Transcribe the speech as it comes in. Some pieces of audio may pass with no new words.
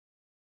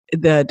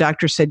the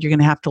doctor said, you're going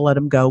to have to let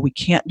him go. We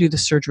can't do the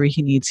surgery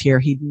he needs here.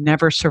 He'd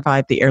never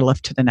survive the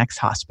airlift to the next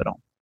hospital.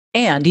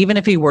 And even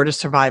if he were to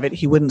survive it,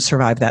 he wouldn't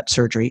survive that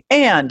surgery.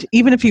 And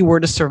even if he were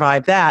to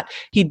survive that,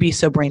 he'd be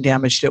so brain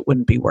damaged it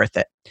wouldn't be worth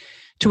it.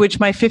 To which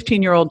my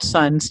 15-year-old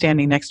son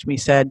standing next to me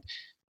said,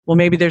 well,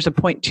 maybe there's a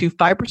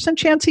 0.25%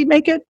 chance he'd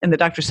make it. And the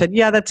doctor said,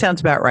 yeah, that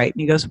sounds about right.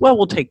 And he goes, well,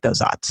 we'll take those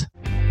odds.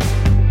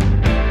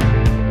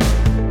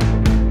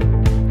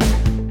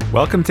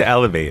 Welcome to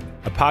Elevate,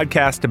 a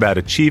podcast about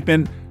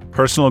achievement,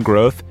 personal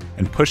growth,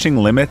 and pushing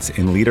limits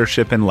in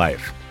leadership and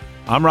life.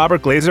 I'm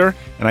Robert Glazer,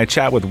 and I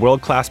chat with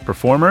world-class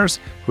performers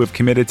who have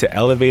committed to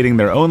elevating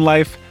their own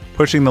life,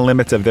 pushing the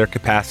limits of their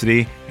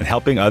capacity, and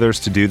helping others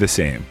to do the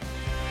same.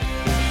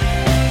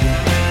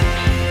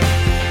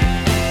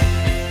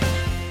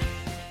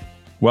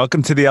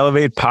 Welcome to the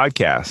Elevate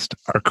podcast.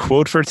 Our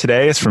quote for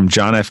today is from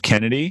John F.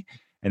 Kennedy,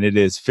 and it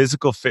is,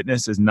 physical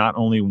fitness is not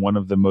only one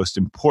of the most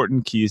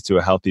important keys to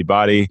a healthy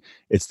body,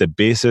 it's the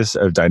basis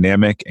of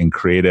dynamic and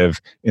creative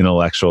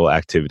intellectual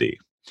activity.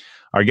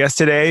 Our guest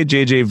today,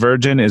 JJ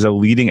Virgin, is a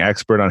leading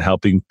expert on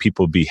helping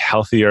people be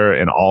healthier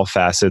in all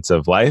facets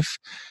of life.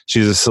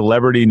 She's a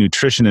celebrity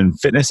nutrition and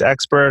fitness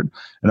expert,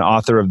 and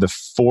author of the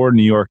 4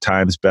 New York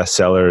Times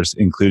bestsellers,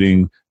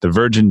 including The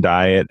Virgin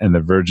Diet and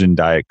The Virgin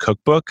Diet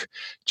Cookbook.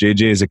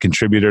 JJ is a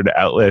contributor to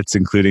outlets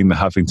including the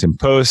Huffington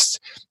Post,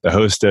 the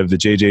host of the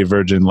JJ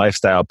Virgin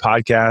Lifestyle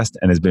podcast,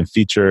 and has been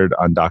featured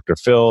on Dr.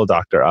 Phil,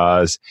 Dr.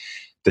 Oz,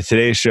 The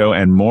Today Show,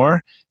 and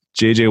more.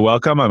 JJ,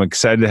 welcome. I'm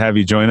excited to have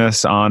you join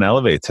us on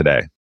Elevate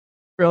today.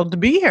 Thrilled to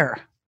be here.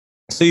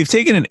 So you've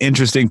taken an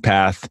interesting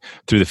path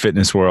through the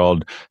fitness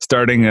world,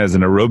 starting as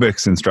an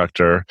aerobics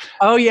instructor.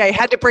 Oh yeah, I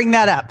had to bring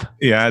that up.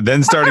 Yeah,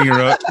 then starting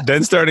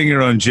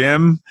your own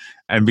gym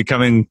and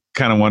becoming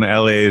kind of one of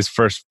LA's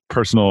first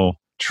personal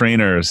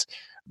trainers.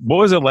 What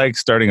was it like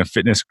starting a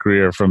fitness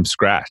career from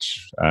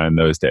scratch in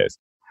those days?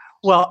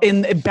 Well,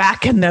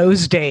 back in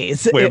those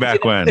days, way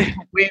back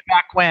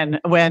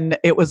when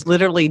it was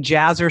literally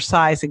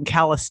jazzercise and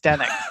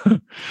calisthenics,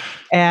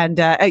 and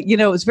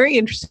it was very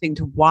interesting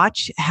to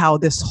watch how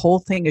this whole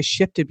thing has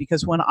shifted.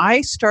 Because when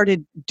I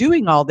started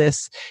doing all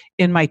this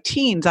in my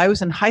teens, I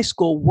was in high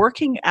school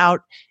working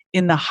out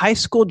in the high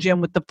school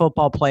gym with the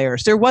football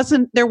players. There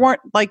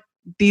weren't like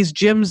these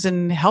gyms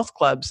and health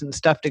clubs and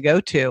stuff to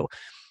go to.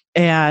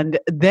 And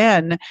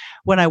then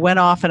when I went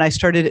off and I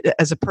started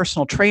as a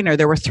personal trainer,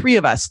 there were 3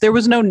 of us. There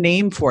was no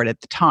name for it at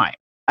the time.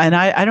 And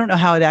I don't know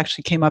how it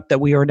actually came up that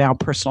we are now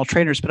personal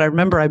trainers, but I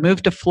remember I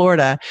moved to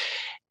Florida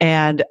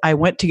and I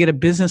went to get a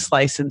business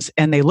license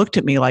and they looked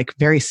at me like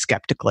very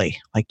skeptically,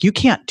 like, you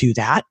can't do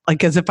that.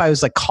 Like as if I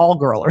was like call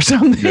girl or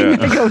something. Yeah.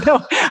 I go,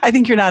 no, I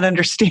think you're not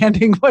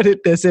understanding what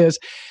this is.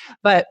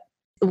 But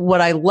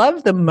what I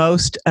love the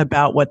most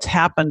about what's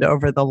happened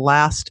over the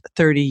last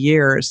 30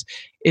 years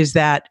is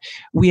that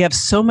we have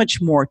so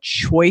much more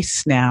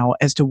choice now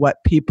as to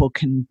what people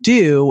can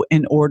do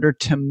in order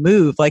to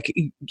move. Like,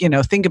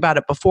 think about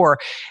it before.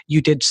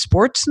 You did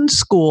sports in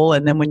school,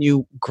 and then when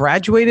you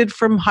graduated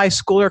from high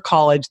school or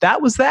college,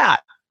 that was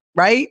that,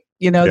 right?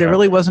 There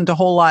really wasn't a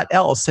whole lot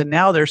else. And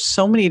now there's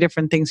so many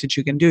different things that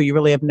you can do. You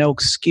really have no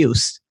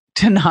excuse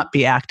to not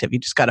be active. You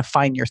just got to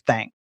find your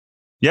thing.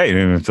 Yeah, you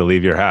don't even have to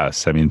leave your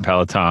house. I mean,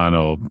 Peloton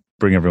will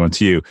bring everyone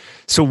to you.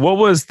 So what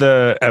was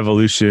the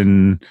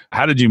evolution?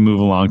 How did you move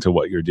along to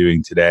what you're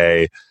doing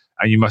today?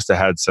 You must have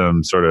had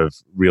some sort of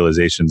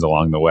realizations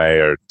along the way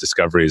or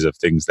discoveries of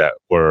things that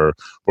were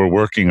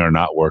working or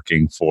not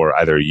working for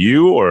either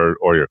you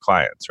or your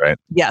clients, right?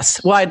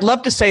 Yes. Well, I'd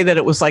love to say that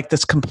it was like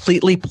this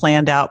completely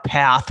planned out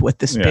path with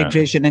this big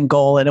vision and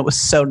goal, and it was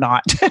so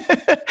not.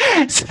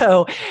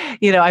 So,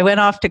 I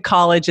went off to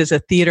college as a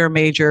theater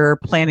major,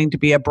 planning to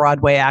be a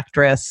Broadway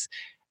actress,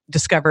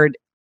 discovered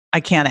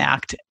I can't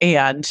act,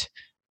 and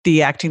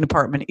the acting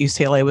department at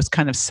UCLA was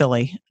kind of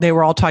silly. They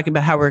were all talking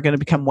about how we were going to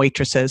become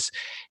waitresses.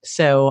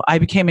 So I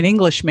became an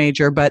English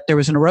major, but there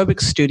was an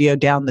aerobics studio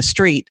down the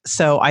street.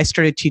 So I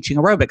started teaching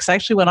aerobics. I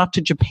actually went off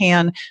to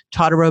Japan,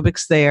 taught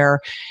aerobics there.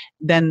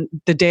 Then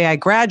the day I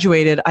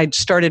graduated, I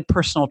started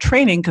personal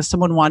training because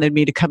someone wanted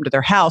me to come to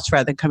their house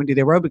rather than coming to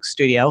the aerobics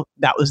studio.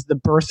 That was the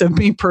birth of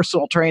me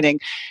personal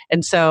training.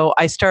 And so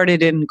I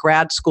started in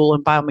grad school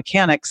in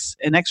biomechanics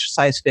and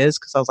exercise phys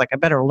because I was like, I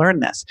better learn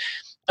this.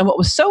 And what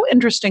was so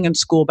interesting in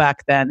school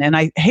back then, and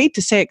I hate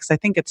to say it because I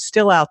think it's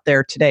still out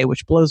there today,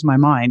 which blows my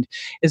mind,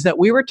 is that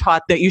we were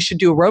taught that you should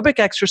do aerobic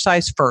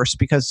exercise first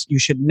because you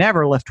should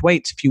never lift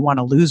weights if you want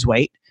to lose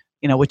weight,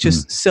 which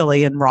is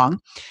silly and wrong.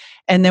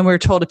 And then we were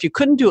told if you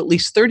couldn't do at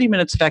least 30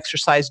 minutes of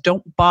exercise,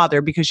 don't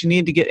bother because you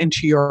need to get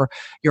into your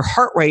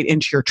heart rate,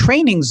 into your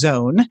training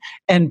zone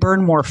and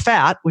burn more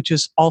fat, which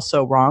is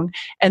also wrong.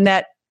 And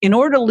that in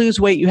order to lose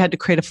weight, you had to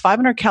create a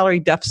 500 calorie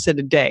deficit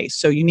a day.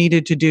 So you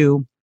needed to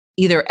do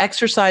either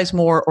exercise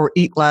more or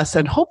eat less,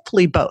 and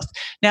hopefully both.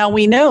 Now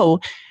we know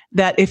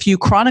that if you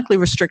chronically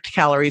restrict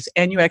calories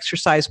and you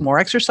exercise more,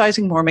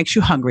 exercising more makes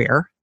you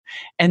hungrier.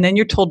 And then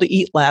you're told to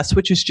eat less,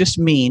 which is just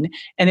mean.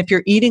 And if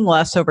you're eating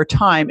less over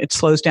time, it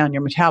slows down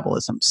your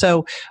metabolism.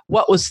 So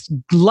what was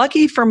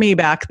lucky for me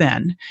back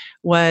then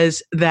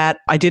was that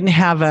I didn't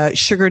have a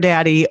sugar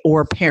daddy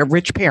or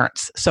rich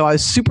parents. So I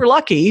was super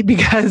lucky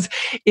because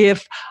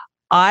if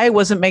I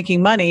wasn't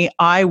making money,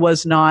 I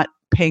was not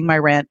paying my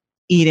rent,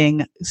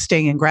 eating,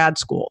 staying in grad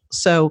school.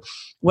 So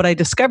what I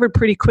discovered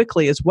pretty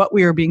quickly is what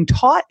we were being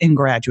taught in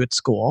graduate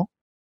school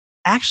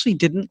actually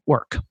didn't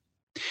work.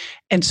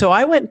 And so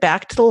I went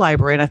back to the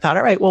library and I thought,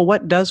 all right, well,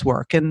 what does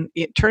work? And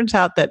it turns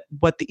out that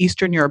what the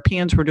Eastern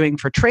Europeans were doing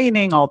for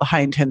training, all the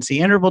high intensity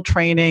interval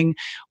training,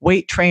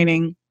 weight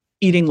training,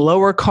 eating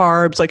lower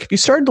carbs, like if you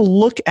started to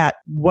look at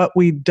what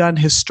we'd done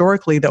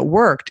historically that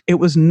worked, it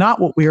was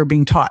not what we were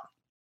being taught.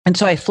 And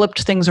so I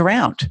flipped things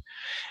around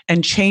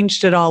and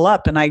changed it all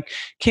up. And I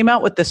came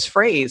out with this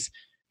phrase.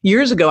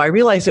 Years ago, I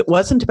realized it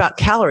wasn't about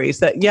calories,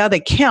 that, yeah,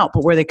 they count,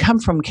 but where they come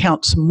from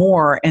counts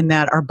more, and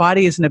that our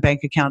body isn't a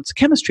bank account, it's a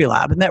chemistry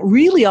lab. And that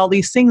really all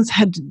these things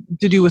had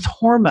to do with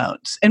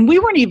hormones. And we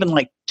weren't even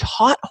like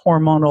taught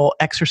hormonal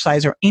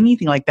exercise or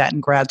anything like that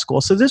in grad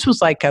school. So this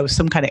was like I was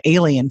some kind of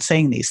alien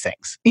saying these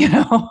things,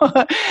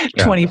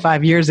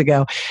 25 years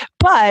ago.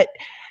 But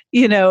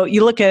you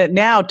look at it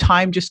now,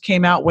 Time just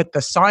came out with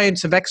the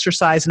science of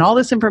exercise, and all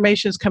this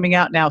information is coming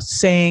out now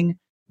saying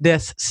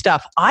this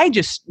stuff. I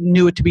just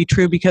knew it to be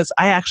true because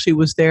I actually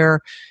was there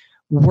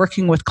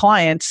working with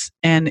clients,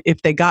 and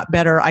if they got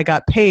better, I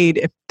got paid.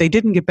 If they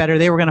didn't get better,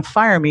 they were going to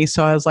fire me.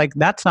 So I was like,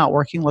 that's not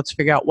working. Let's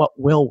figure out what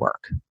will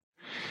work.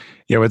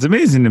 Yeah, what's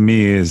amazing to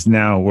me is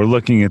now we're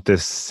looking at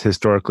this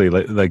historically,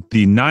 like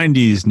the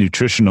 90s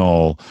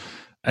nutritional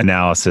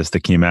analysis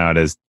that came out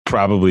has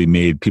probably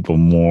made people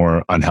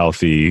more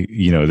unhealthy,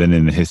 than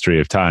in the history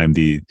of time.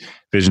 The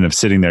vision of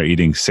sitting there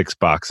eating 6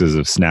 boxes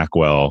of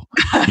Snackwell,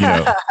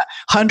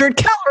 100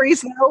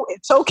 calories, though,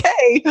 it's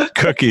okay.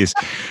 Cookies,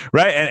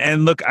 right?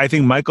 And look, I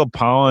think Michael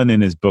Pollan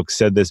in his book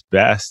said this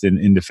best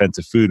in Defense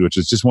of Food, which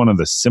is just one of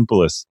the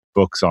simplest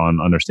books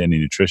on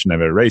understanding nutrition I've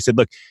ever read. He said,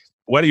 look,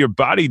 what your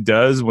body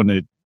does when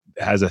it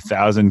has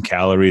 1,000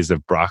 calories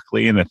of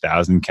broccoli and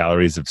 1,000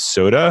 calories of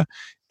soda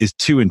is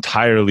 2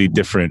 entirely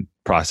different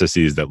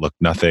processes that look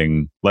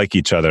nothing like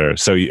each other.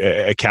 So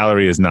a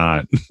calorie is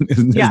not.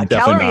 Yeah, a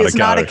calorie is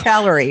not a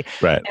calorie.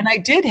 Right. And I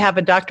did have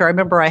a doctor. I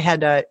remember I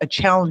had a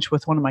challenge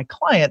with one of my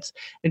clients,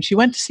 and she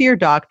went to see her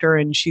doctor,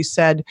 and she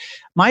said,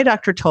 my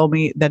doctor told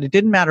me that it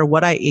didn't matter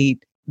what I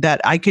ate,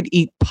 that I could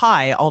eat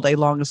pie all day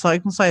long as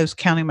long as I was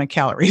counting my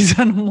calories.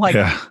 And I'm like,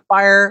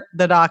 fire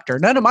the doctor.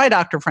 None of my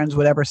doctor friends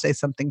would ever say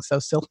something so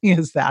silly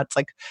as that. It's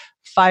like,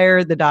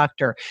 fire the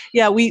doctor.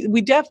 Yeah,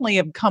 we definitely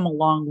have come a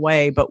long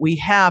way, but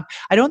I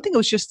don't think it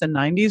was just the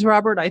 90s,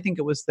 Robert. I think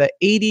it was the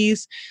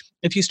 80s.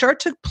 If you start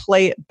to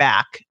play it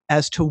back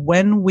as to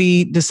when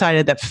we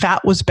decided that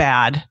fat was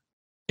bad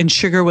and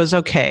sugar was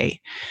okay,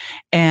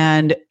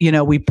 and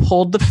we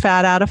pulled the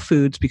fat out of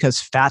foods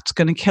because fat's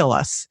going to kill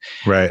us.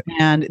 Right.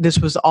 And this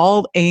was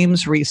all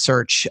Ames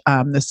research.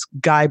 This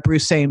guy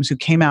Bruce Ames, who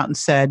came out and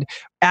said,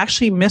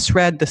 actually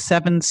misread the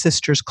Seven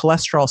Sisters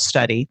cholesterol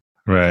study.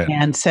 Right.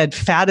 And said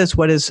fat is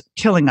what is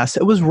killing us.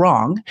 It was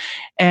wrong.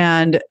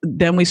 And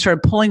then we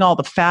started pulling all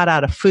the fat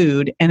out of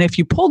food. And if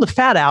you pull the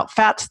fat out,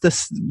 fat's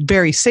this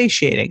very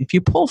satiating. If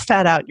you pull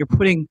fat out, you're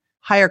putting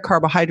higher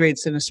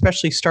carbohydrates and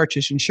especially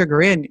starches and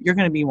sugar in, you're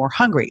going to be more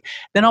hungry.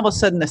 Then all of a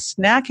sudden the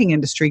snacking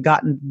industry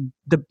got in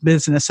the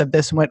business of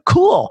this and went,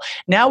 cool,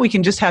 now we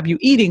can just have you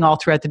eating all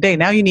throughout the day.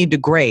 Now you need to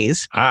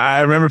graze.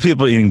 I remember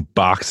people eating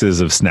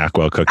boxes of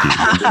Snackwell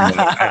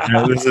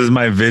cookies. This is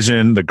my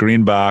vision, the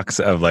green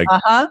box of like,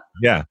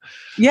 yeah.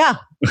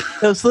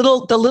 Those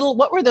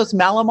what were those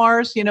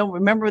Malamars?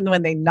 Remember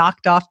when they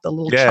knocked off the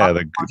little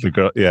chocolate? The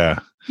girl, yeah.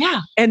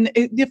 Yeah. And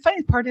the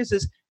funny part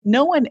is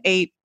no one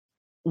ate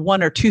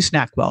 1 or 2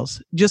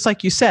 Snackwells. Just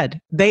like you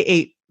said, they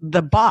ate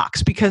the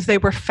box because they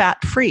were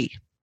fat free.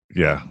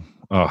 Yeah.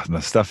 Oh, and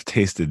the stuff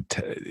tasted,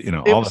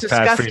 all the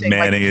fat-free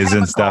mayonnaise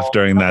and stuff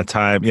during that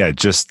time. Yeah,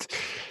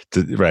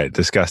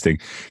 disgusting.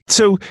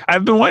 So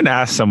I've been wanting to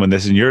ask someone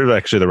this, and you're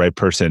actually the right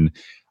person.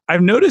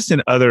 I've noticed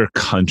in other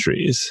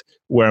countries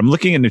where I'm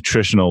looking at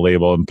nutritional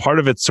label, and part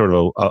of it's sort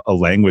of a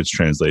language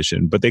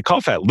translation, but they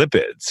call fat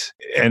lipids.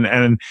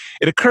 And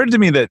it occurred to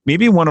me that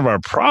maybe one of our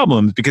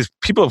problems, because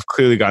people have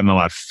clearly gotten a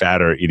lot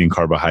fatter eating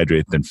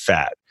carbohydrate than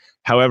fat.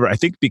 However, I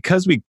think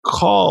because we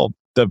call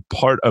the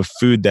part of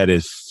food that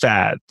is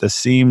fat the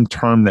same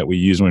term that we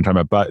use when we're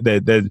talking about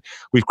that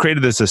we've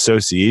created this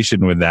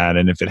association with that.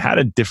 And if it had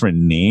a different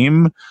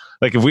name,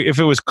 like if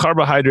it was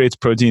carbohydrates,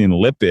 protein, and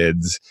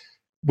lipids,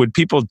 would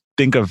people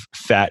think of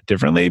fat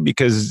differently?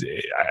 Because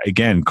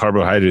again,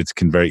 carbohydrates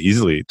can very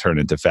easily turn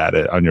into fat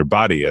on your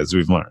body, as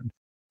we've learned.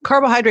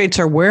 Carbohydrates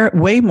are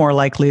way more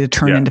likely to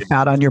turn into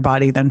fat on your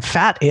body than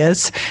fat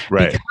is,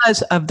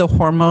 because of the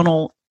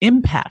hormonal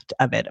impact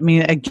of it. I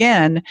mean,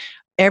 again,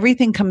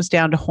 everything comes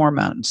down to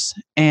hormones.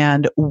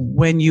 And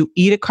when you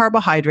eat a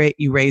carbohydrate,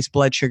 you raise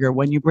blood sugar.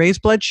 When you raise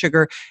blood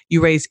sugar,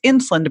 you raise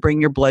insulin to bring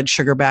your blood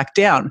sugar back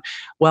down.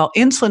 Well,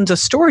 insulin's a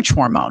storage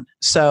hormone.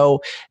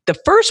 So the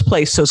first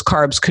place those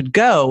carbs could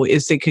go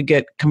is they could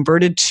get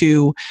converted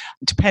to,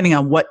 depending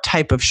on what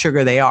type of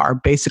sugar they are,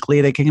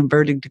 basically they can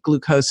convert it to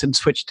glucose and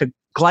switch to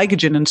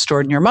glycogen and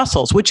stored in your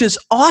muscles, which is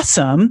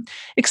awesome,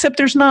 except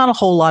there's not a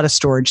whole lot of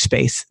storage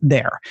space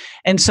there.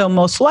 And so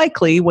most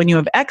likely when you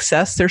have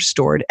excess, they're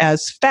stored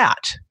as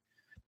fat.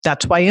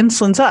 That's why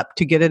insulin's up,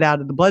 to get it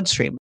out of the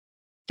bloodstream.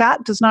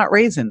 Fat does not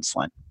raise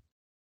insulin.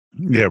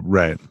 Yeah,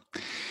 right.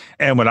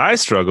 And what I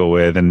struggle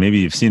with, and maybe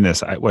you've seen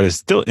this, what is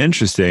still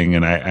interesting,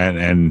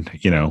 and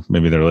you know,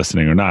 maybe they're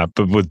listening or not,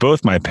 but with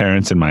both my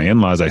parents and my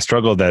in-laws, I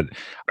struggle that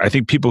I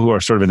think people who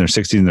are sort of in their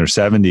 60s and their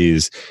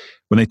 70s,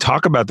 when they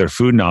talk about their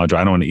food knowledge,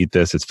 I don't want to eat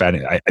this, it's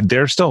fatty.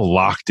 They're still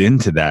locked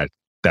into that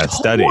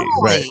study,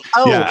 right?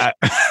 Oh. Yeah,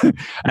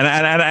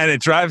 and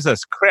it drives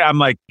us crazy. I'm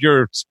like,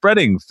 you're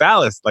spreading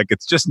phallus, like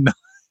it's just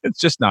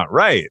not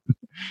right.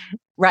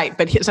 Right,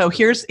 but so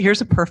here's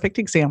a perfect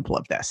example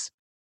of this.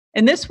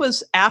 And this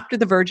was after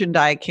the Virgin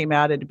Diet came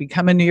out. It had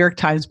become a New York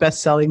Times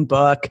bestselling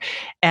book.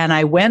 And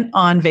I went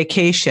on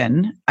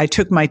vacation. I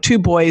took my 2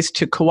 boys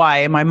to Kauai,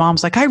 and my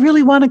mom's like, I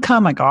really want to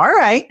come. I go, all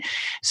right.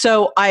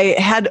 So I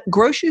had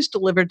groceries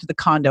delivered to the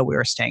condo we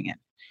were staying in.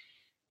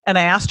 And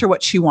I asked her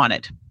what she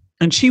wanted.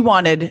 And she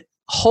wanted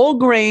whole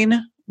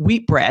grain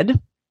wheat bread.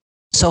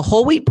 So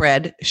whole wheat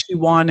bread. She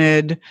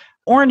wanted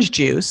orange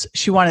juice.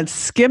 She wanted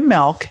skim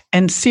milk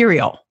and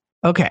cereal.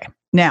 Okay.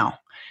 Now,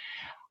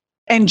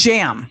 and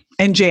jam.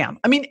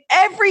 I mean,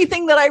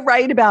 everything that I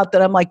write about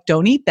that I'm like,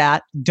 don't eat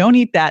that, and don't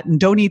eat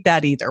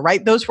that either,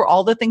 right? Those were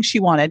all the things she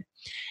wanted.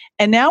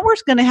 And now we're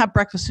going to have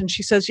breakfast. And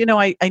she says,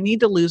 I need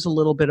to lose a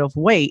little bit of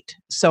weight.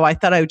 So I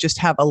thought I would just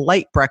have a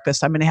light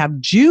breakfast. I'm going to have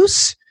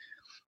juice,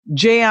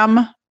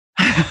 jam,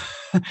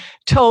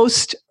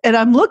 toast. And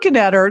I'm looking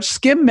at her,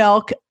 skim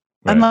milk.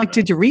 I'm like,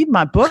 did you read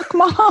my book,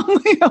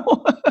 Mom?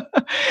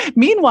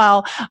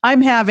 Meanwhile,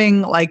 I'm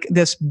having like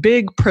this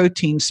big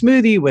protein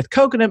smoothie with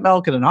coconut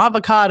milk and an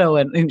avocado.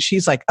 And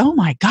she's like, oh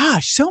my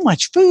gosh, so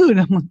much food.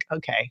 I'm like,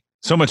 okay.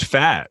 So much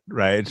fat,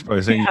 right? I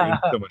was saying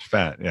so much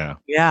fat. Yeah.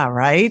 Yeah.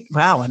 Right.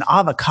 Wow. An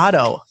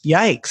avocado.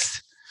 Yikes.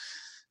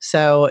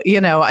 So,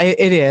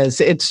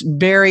 it's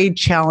very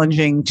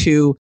challenging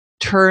to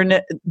turn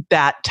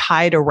that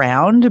tide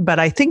around, but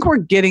I think we're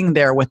getting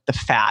there with the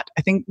fat.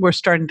 I think we're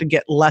starting to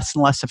get less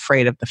and less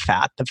afraid of the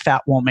fat. The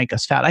fat won't make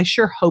us fat. I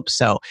sure hope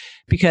so,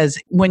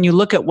 because when you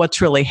look at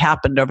what's really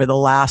happened over the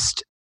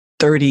last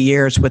 30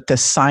 years with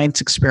this science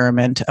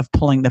experiment of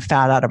pulling the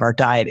fat out of our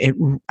diet,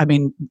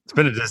 it's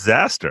been a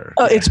disaster.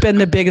 Oh, it's been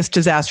the biggest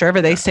disaster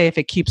ever. They say if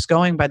it keeps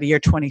going by the year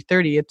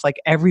 2030, it's like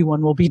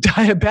everyone will be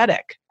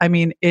diabetic. I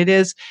mean, it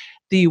is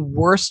the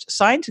worst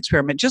science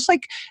experiment, just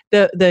like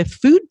the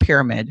food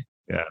pyramid.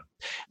 Yeah.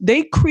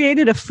 They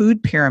created a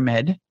food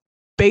pyramid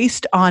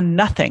based on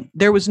nothing.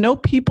 There was no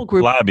people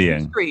group.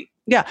 Lobbying.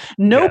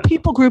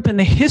 People group in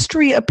the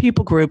history of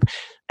people group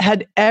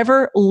had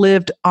ever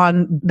lived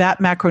on that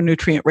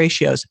macronutrient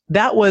ratios.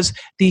 That was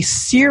the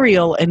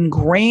cereal and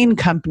grain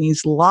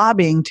companies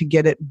lobbying to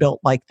get it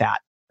built like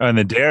that. And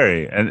the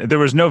dairy, and there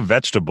was no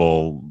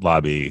vegetable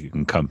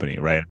lobbying company,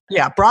 right?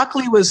 Yeah,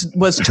 broccoli was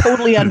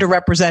totally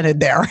underrepresented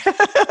there.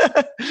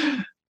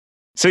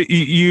 So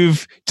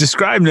you've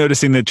described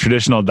noticing that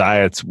traditional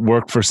diets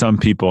work for some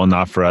people and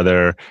not for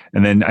other.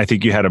 And then I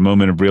think you had a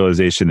moment of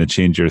realization that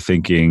changed your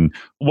thinking.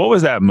 What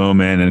was that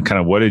moment, and kind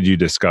of what did you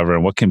discover,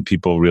 and what can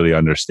people really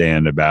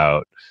understand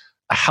about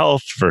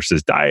health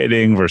versus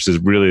dieting versus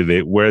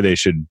really where they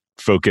should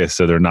focus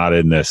so they're not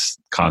in this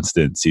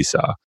constant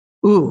seesaw?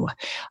 Ooh,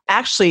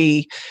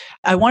 actually,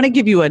 I want to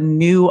give you a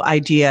new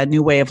idea, a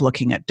new way of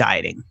looking at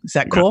dieting. Is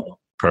that cool? Yeah,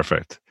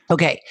 perfect.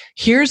 Okay,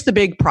 here's the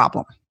big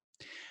problem.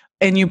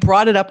 And you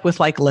brought it up with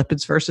like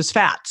lipids versus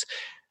fats.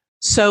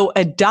 So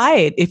a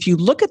diet, if you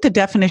look at the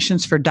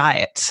definitions for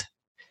diets,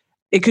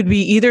 it could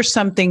be either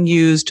something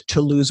used to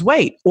lose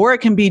weight, or it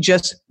can be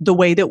just the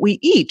way that we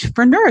eat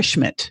for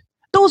nourishment.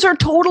 Those are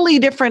totally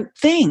different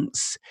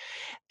things.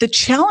 The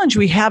challenge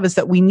we have is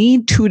that we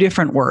need 2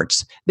 different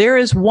words. There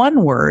is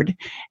one word,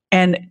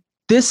 and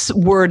this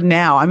word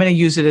now, I'm going to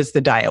use it as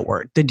the diet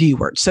word, the D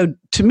word. So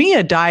to me,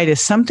 a diet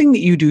is something that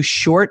you do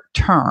short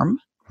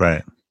term.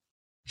 Right.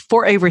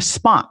 For a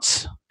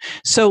response.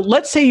 So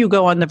let's say you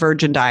go on the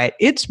Virgin Diet.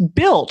 It's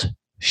built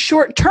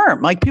short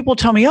term. Like people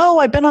tell me, oh,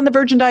 I've been on the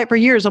Virgin Diet for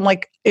years. I'm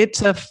like,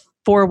 it's a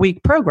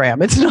 4-week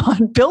program. It's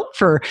not built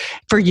for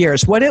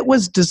years. What it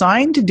was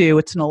designed to do,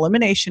 it's an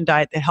elimination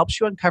diet that helps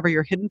you uncover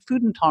your hidden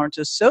food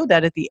intolerances so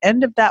that at the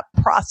end of that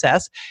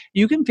process,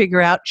 you can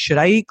figure out, should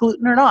I eat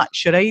gluten or not?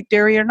 Should I eat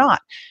dairy or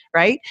not?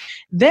 Right?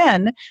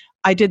 Then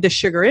I did the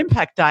sugar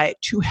impact diet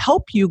to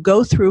help you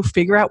go through,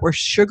 figure out where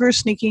sugar is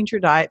sneaking into your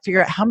diet,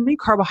 figure out how many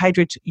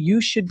carbohydrates you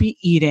should be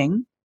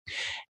eating,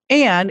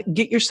 and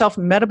get yourself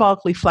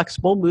metabolically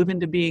flexible, move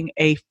into being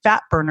a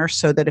fat burner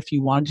so that if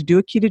you wanted to do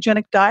a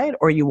ketogenic diet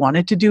or you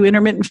wanted to do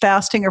intermittent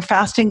fasting or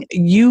fasting,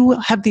 you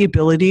have the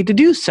ability to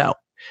do so.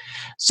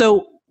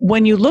 So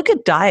when you look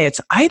at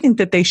diets, I think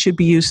that they should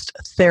be used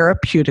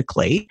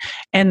therapeutically.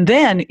 And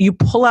then you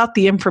pull out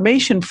the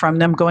information from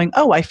them going,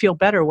 oh, I feel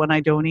better when I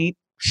don't eat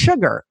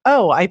sugar.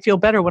 Oh, I feel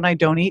better when I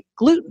don't eat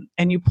gluten.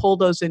 And you pull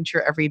those into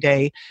your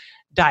everyday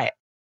diet.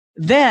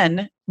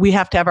 Then we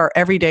have to have our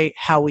everyday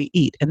how we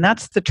eat. And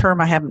that's the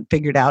term I haven't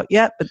figured out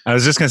yet. But I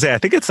was just going to say, I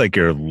think it's like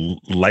your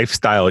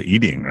lifestyle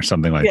eating or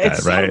something like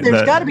that, right?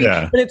 There's got to be.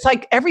 Yeah. But it's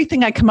like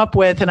everything I come up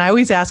with, and I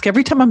always ask,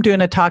 every time I'm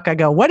doing a talk, I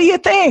go, what do you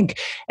think?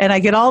 And I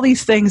get all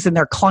these things and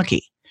they're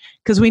clunky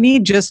because we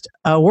need just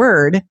a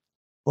word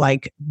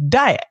like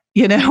diet.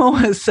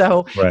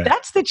 So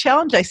That's the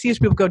challenge I see as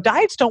people go,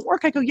 diets don't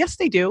work. I go, yes,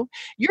 they do.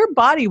 Your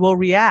body will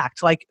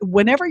react. Like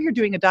whenever you're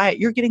doing a diet,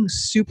 you're getting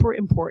super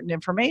important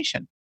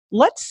information.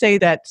 Let's say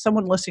that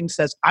someone listening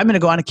says, I'm going to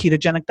go on a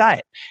ketogenic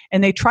diet,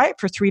 and they try it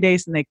for 3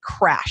 days and they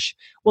crash.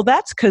 Well,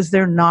 that's because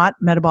they're not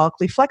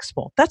metabolically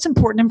flexible. That's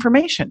important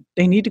information.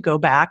 They need to go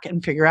back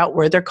and figure out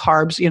where their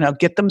carbs,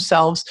 get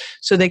themselves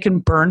so they can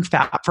burn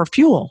fat for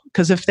fuel.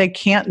 Because if they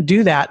can't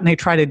do that and they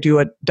try to do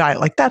a diet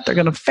like that, they're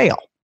going to fail.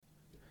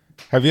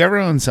 Have you ever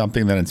owned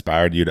something that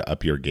inspired you to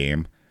up your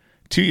game?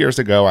 2 years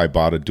ago, I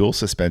bought a dual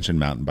suspension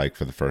mountain bike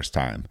for the first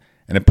time,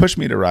 and it pushed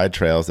me to ride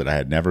trails that I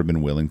had never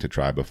been willing to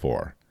try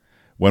before.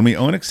 When we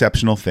own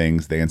exceptional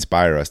things, they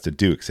inspire us to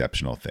do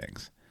exceptional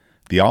things.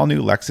 The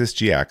all-new Lexus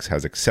GX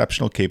has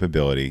exceptional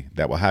capability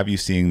that will have you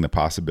seeing the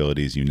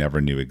possibilities you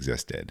never knew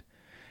existed.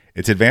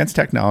 Its advanced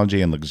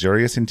technology and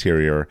luxurious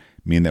interior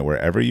mean that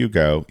wherever you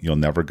go, you'll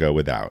never go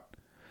without.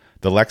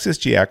 The Lexus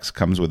GX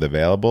comes with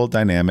available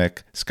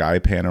dynamic sky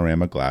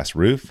panorama glass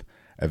roof,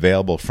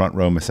 available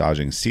front-row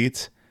massaging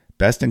seats,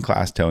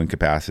 best-in-class towing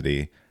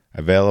capacity,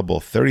 available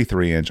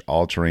 33-inch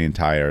all-terrain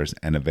tires,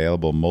 and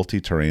available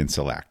multi-terrain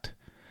select.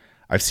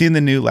 I've seen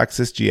the new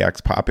Lexus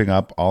GX popping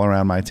up all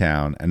around my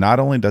town, and not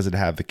only does it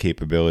have the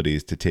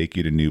capabilities to take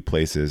you to new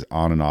places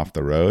on and off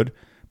the road,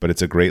 but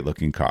it's a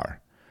great-looking car.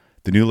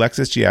 The new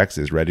Lexus GX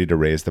is ready to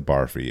raise the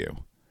bar for you.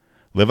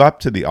 Live up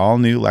to the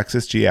all-new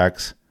Lexus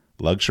GX,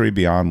 luxury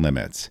beyond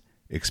limits.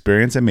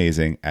 Experience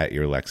amazing at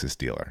your Lexus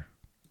dealer.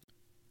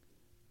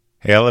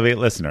 Hey, Elevate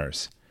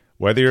listeners.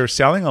 Whether you're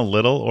selling a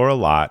little or a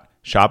lot,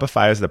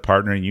 Shopify is the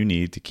partner you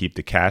need to keep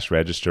the cash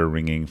register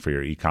ringing for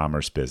your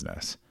e-commerce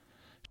business.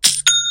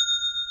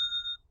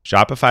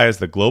 Shopify is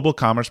the global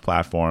commerce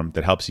platform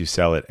that helps you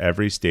sell at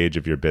every stage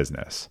of your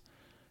business.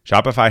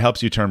 Shopify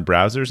helps you turn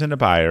browsers into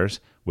buyers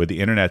with the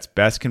internet's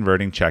best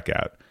converting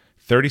checkout,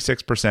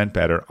 36%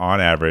 better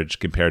on average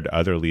compared to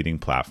other leading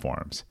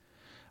platforms.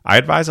 I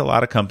advise a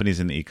lot of companies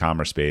in the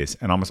e-commerce space,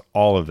 and almost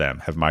all of them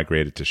have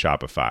migrated to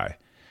Shopify.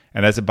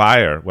 And as a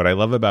buyer, what I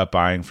love about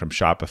buying from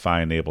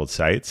Shopify-enabled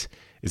sites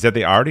is that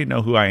they already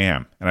know who I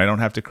am, and I don't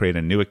have to create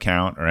a new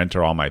account or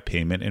enter all my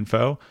payment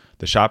info.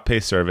 The Shop Pay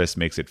service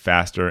makes it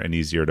faster and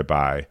easier to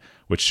buy,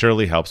 which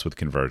surely helps with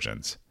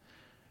conversions.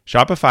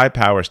 Shopify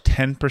powers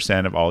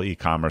 10% of all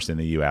e-commerce in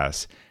the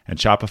US, and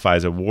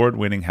Shopify's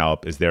award-winning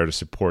help is there to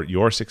support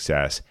your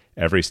success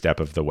every step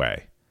of the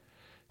way.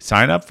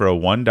 Sign up for a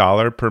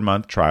 $1 per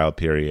month trial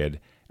period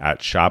at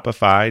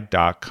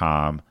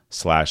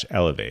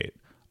shopify.com/elevate,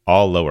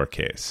 all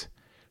lowercase.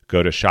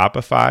 Go to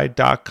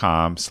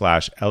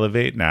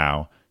shopify.com/elevate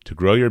now to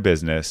grow your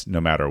business no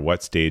matter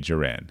what stage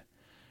you're in.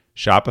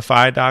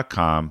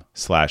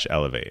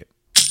 Shopify.com/elevate.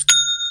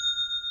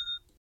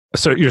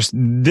 So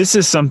this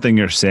is something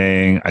you're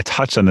saying. I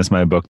touched on this in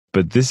my book,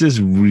 but this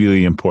is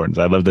really important.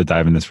 I'd love to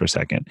dive in this for a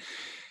second.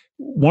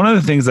 One of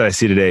the things that I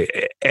see today,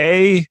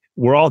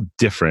 we're all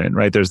different,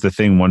 right? There's the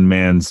thing, one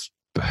man's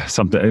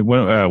something.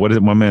 What is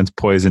it? One man's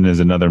poison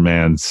is another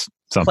man's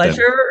something.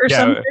 Pleasure or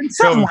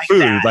something like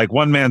food, that. Like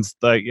one man's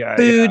like,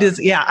 food is,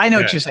 I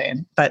know what you're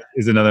saying, but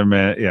is another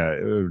man,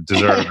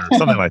 dessert or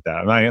something like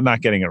that. I'm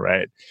not getting it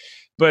right.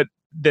 But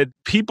that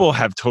people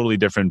have totally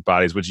different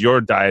bodies, which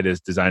your diet is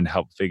designed to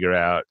help figure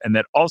out. And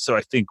that also,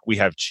 I think we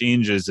have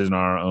changes in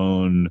our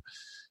own,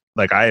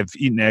 like I have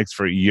eaten eggs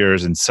for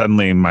years and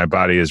suddenly my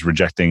body is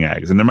rejecting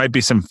eggs. And there might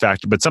be some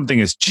factor, but something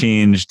has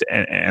changed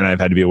and I've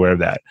had to be aware of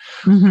that.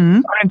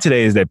 Mm-hmm. What I find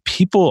today is that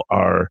people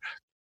are,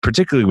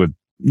 particularly with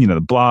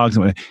the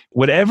blogs,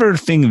 whatever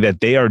thing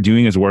that they are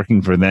doing is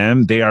working for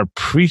them, they are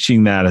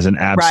preaching that as an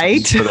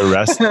absolute for the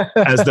rest,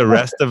 as the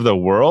rest of the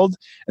world.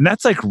 And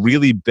that's like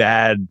really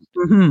bad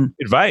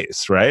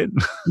advice, right?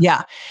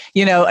 Yeah.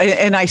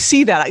 And I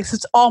see that.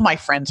 It's all my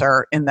friends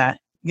are in that,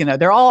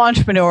 they're all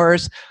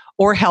entrepreneurs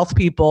or health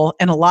people.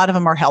 And a lot of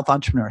them are health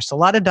entrepreneurs. So a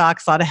lot of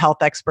docs, a lot of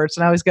health experts.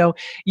 And I always go,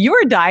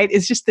 your diet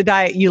is just the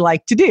diet you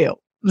like to do.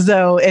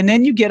 So, and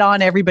then you get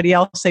on everybody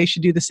else say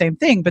should do the same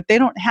thing, but they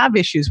don't have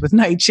issues with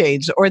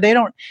nightshades, or they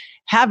don't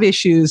have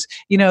issues,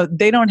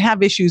 they don't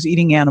have issues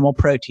eating animal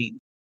protein.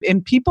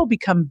 And people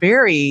become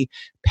very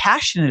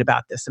passionate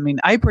about this. I mean,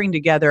 I bring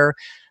together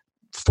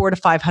 400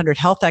 to 500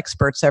 health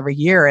experts every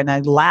year. And I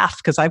laugh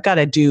because I've got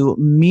to do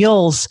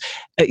meals,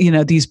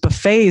 these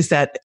buffets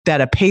that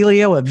a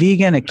paleo, a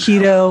vegan, a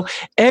keto,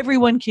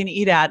 everyone can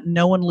eat at.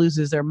 No one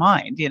loses their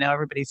mind.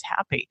 Everybody's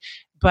happy.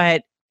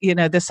 But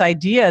this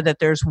idea that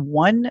there's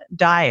one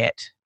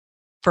diet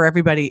for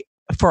everybody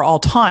for all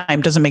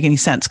time doesn't make any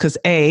sense because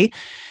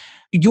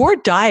your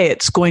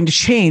diet's going to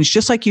change.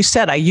 Just like you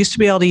said, I used to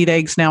be able to eat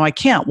eggs. Now I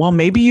can't. Well,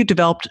 maybe you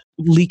developed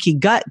leaky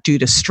gut due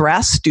to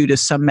stress, due to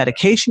some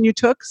medication you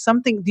took,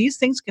 these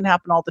things can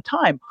happen all the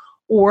time.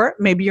 Or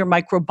maybe your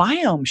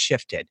microbiome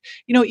shifted.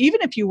 Even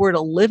if you were to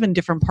live in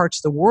different parts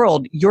of the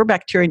world, your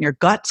bacteria in your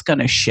gut's going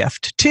to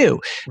shift too.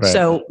 Right.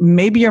 So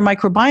maybe your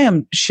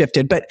microbiome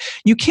shifted, but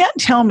you can't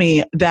tell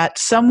me that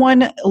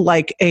someone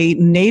like a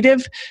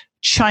native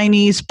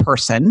Chinese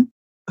person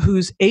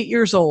who's 8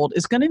 years old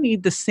is going to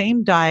need the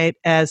same diet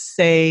as,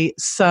 say,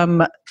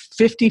 some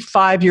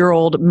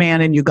 55-year-old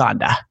man in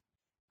Uganda.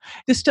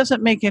 This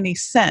doesn't make any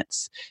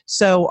sense.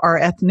 So our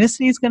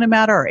ethnicity is going to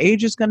matter, our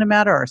age is going to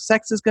matter, our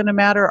sex is going to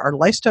matter, our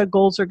lifestyle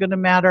goals are going to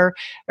matter,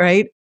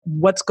 right?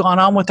 What's gone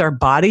on with our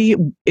body,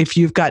 if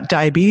you've got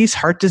diabetes,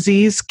 heart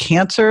disease,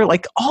 cancer,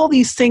 like all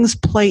these things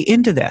play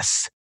into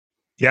this.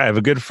 Yeah, I have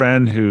a good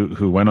friend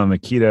who went on the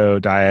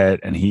keto diet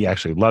and he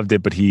actually loved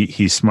it, but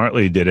he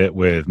smartly did it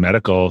with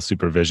medical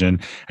supervision.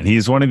 And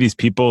he's one of these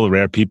people,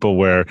 rare people,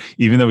 where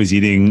even though he's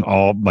eating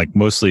all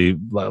mostly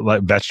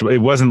like vegetable, it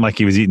wasn't like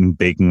he was eating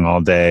bacon all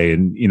day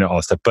and all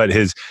that stuff, but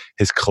his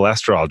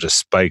cholesterol just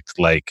spiked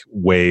like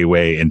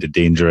way into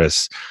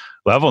dangerous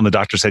level. And the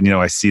doctor said,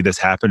 I see this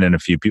happen in a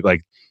few people.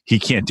 Like, he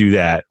can't do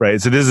that,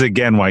 right? So this is,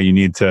 again, why you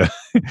need to...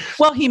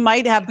 Well, he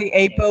might have the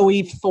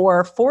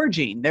ApoE4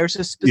 gene. There's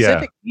a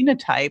specific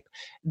phenotype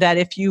that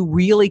if you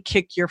really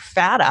kick your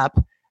fat up,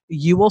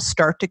 you will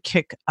start to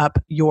kick up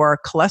your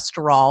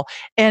cholesterol.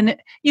 And,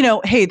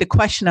 hey, the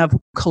question of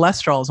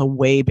cholesterol is a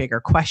way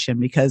bigger question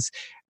because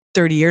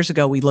 30 years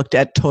ago, we looked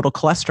at total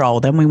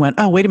cholesterol. Then we went,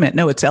 oh, wait a minute.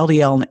 No, it's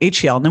LDL and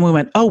HDL. And then we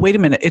went, oh, wait a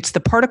minute. It's the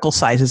particle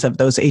sizes of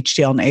those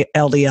HDL and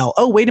LDL.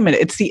 Oh, wait a minute.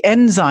 It's the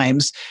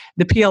enzymes,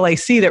 the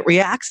PLAC that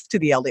reacts to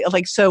the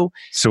LDL. So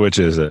which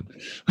is it?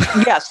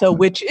 Yeah. So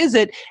which is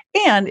it?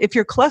 And if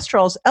your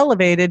cholesterol is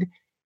elevated,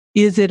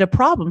 is it a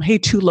problem? Hey,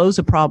 too low is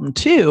a problem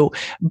too.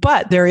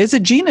 But there is a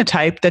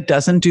genotype that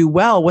doesn't do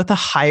well with a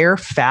higher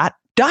fat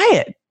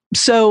diet.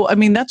 So,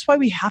 that's why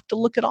we have to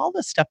look at all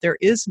this stuff. There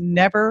is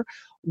never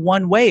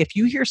one way. If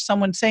you hear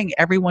someone saying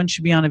everyone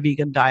should be on a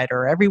vegan diet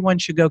or everyone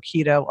should go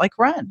keto,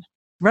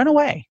 run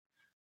away.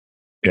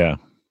 Yeah.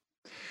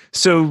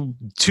 So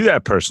to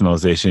that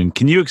personalization,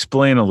 can you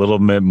explain a little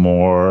bit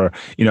more?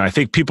 I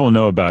think people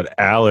know about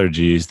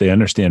allergies. They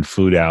understand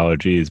food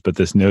allergies, but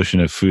this notion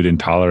of food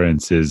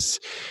intolerance is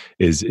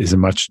a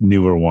much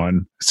newer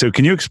one. So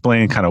can you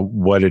explain kind of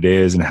what it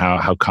is and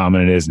how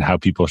common it is and how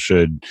people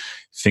should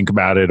think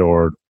about it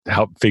or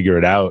help figure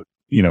it out,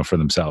 for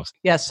themselves?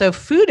 Yeah. So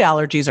food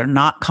allergies are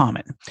not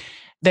common.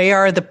 They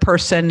are the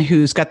person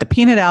who's got the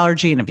peanut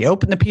allergy. And if you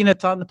open the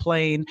peanuts on the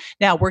plane,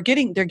 now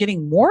they're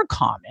getting more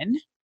common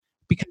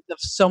because of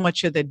so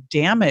much of the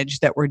damage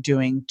that we're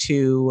doing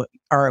to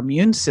our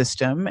immune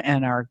system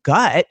and our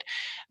gut.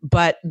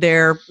 But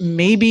they're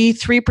maybe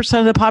 3%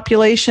 of the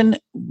population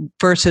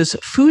versus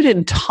food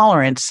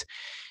intolerance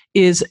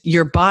is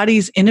your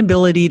body's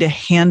inability to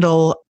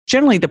handle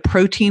generally the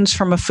proteins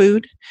from a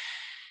food.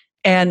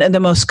 And the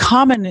most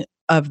common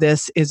of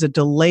this is a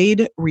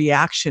delayed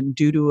reaction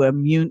due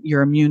to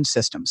your immune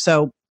system.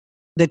 So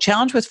the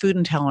challenge with food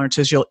intolerance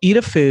is you'll eat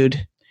a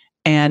food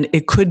and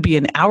it could be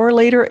an hour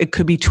later, it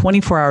could be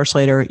 24 hours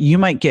later. You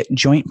might get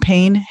joint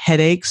pain,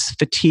 headaches,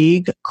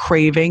 fatigue,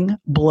 craving,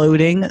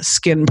 bloating,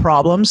 skin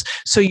problems.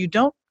 So you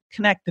don't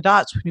connect the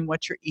dots between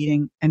what you're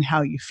eating and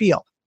how you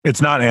feel.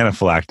 It's not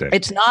anaphylactic.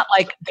 It's not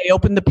like they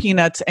opened the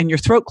peanuts and your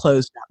throat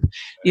closed up.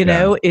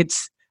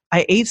 It's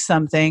I ate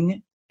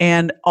something.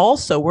 And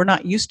also, we're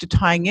not used to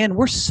tying in.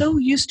 We're so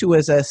used to,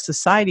 as a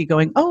society,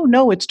 going, oh,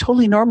 no, it's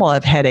totally normal to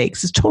have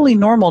headaches. It's totally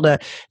normal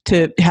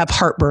to have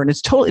heartburn.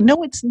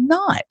 No, it's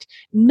not.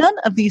 None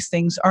of these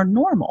things are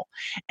normal.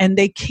 And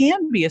they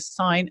can be a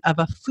sign of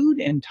a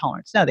food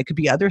intolerance. Now, they could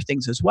be other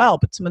things as well,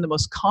 but some of the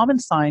most common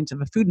signs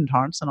of a food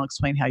intolerance, and I'll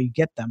explain how you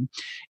get them,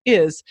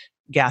 is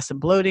gas and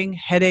bloating,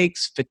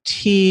 headaches,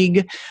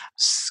 fatigue,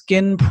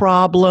 skin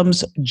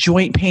problems,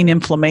 joint pain,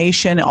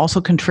 inflammation. It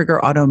also can trigger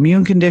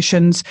autoimmune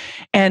conditions.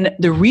 And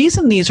the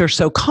reason these are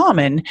so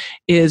common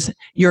is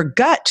your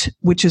gut,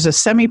 which is a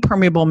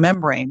semi-permeable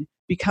membrane,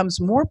 becomes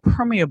more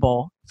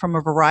permeable from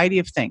a variety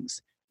of things.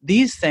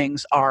 These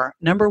things are,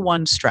 number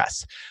one,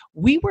 stress.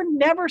 We were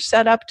never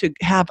set up to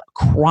have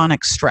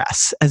chronic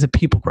stress as a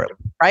people group,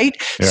 right?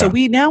 Yeah. So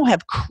we now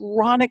have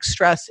chronic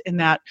stress in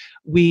that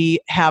we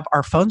have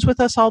our phones with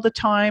us all the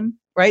time,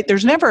 right?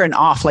 There's never an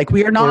off.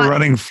 We're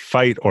running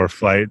fight or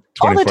flight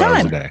 24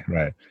 hours a day,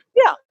 right?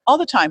 Yeah, all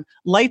the time.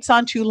 Lights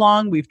on too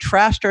long. We've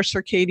trashed our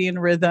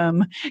circadian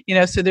rhythm.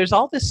 So there's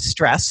all this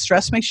stress.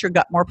 Stress makes your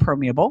gut more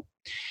permeable.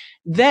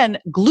 Then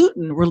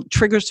gluten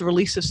triggers the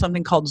release of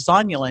something called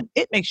zonulin.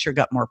 It makes your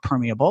gut more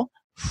permeable.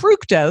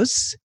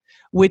 Fructose,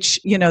 which,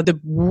 the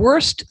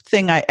worst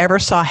thing I ever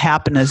saw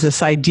happen is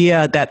this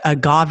idea that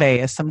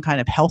agave is some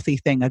kind of healthy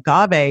thing.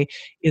 Agave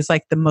is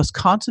like the most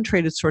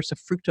concentrated source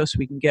of fructose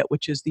we can get,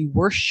 which is the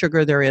worst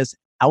sugar there is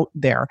out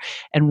there.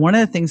 And one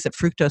of the things that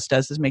fructose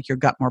does is make your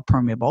gut more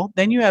permeable.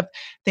 Then you have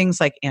things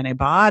like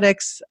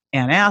antibiotics,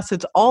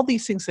 antacids, all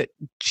these things that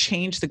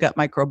change the gut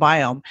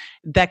microbiome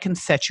that can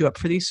set you up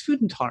for these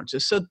food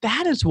intolerances. So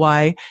that is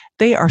why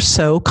they are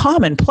so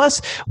common.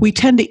 Plus, we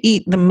tend to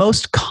eat the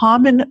most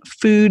common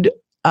food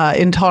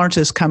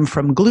intolerances come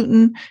from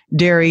gluten,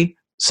 dairy.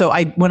 So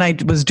when I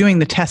was doing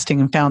the testing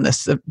and found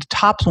this, the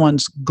top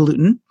one's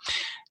gluten,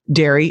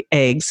 dairy,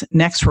 eggs.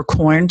 Next were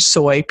corn,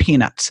 soy,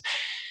 peanuts.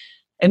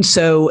 And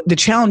so the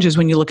challenge is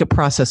when you look at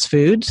processed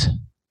foods,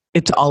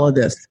 it's all of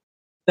this.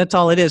 That's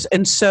all it is.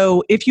 And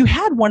so if you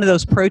had one of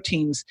those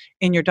proteins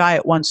in your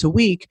diet once a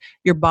week,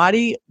 your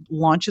body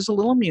launches a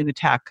little immune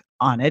attack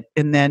on it,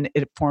 and then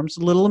it forms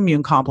little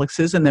immune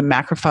complexes, and then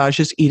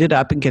macrophages eat it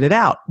up and get it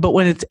out. But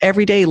when it's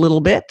everyday little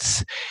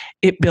bits,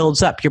 it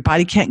builds up. Your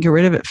body can't get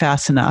rid of it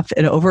fast enough.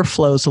 It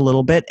overflows a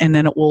little bit, and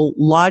then it will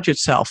lodge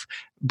itself,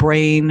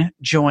 brain,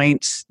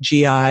 joints,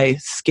 GI,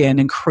 skin,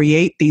 and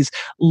create these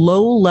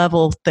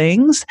low-level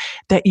things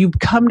that you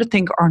come to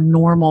think are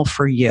normal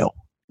for you.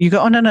 You go,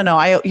 oh, no.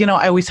 I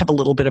always have a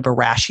little bit of a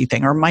rashy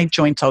thing, or my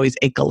joints always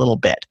ache a little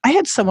bit. I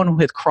had someone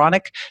with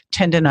chronic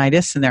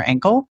tendonitis in their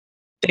ankle.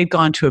 They'd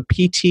gone to a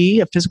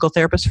PT, a physical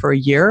therapist, for a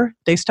year.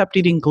 They stopped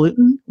eating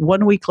gluten.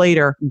 1 week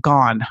later,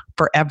 gone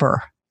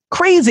forever.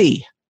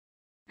 Crazy.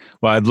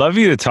 Well, I'd love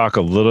you to talk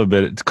a little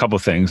bit, a couple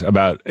of things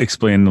about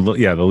explaining the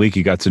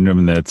leaky gut syndrome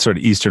and the sort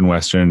of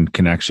Eastern-Western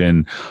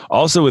connection.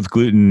 Also with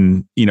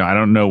gluten, I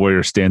don't know where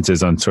your stance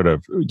is on sort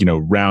of,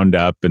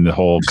 Roundup and the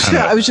whole kind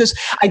of...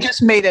 I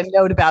just made a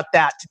note about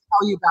that to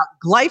tell you about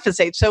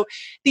glyphosate. So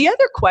the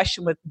other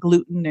question with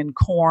gluten and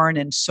corn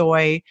and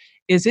soy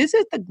is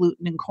it the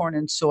gluten and corn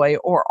and soy,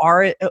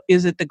 or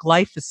is it the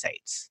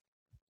glyphosates?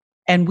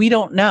 And we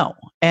don't know.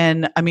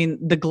 And I mean,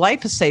 the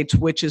glyphosates,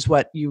 which is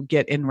what you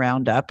get in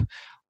Roundup,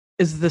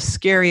 is the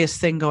scariest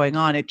thing going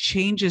on. It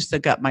changes the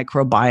gut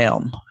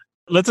microbiome.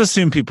 Let's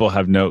assume people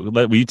have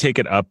will you take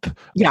it up?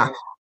 Yeah.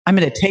 I'm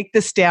going to take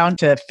this down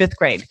to 5th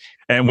grade.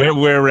 And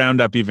where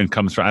Roundup even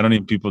comes from, I don't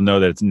even people know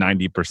that it's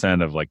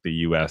 90% of like the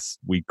US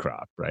wheat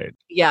crop, right?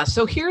 Yeah.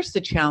 So here's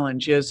the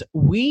challenge is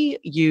we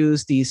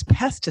use these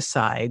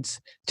pesticides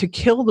to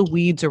kill the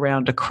weeds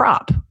around a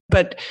crop,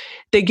 but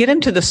they get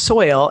into the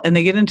soil and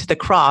they get into the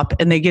crop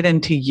and they get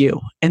into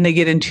you and they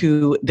get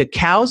into the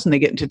cows and they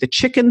get into the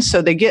chickens.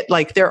 So they get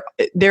like,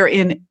 they're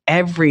in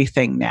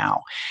everything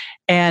now.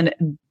 And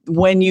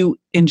when you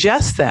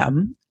ingest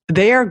them,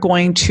 they are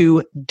going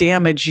to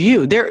damage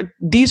you.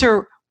 These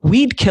are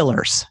weed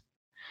killers.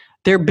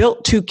 They're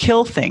built to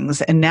kill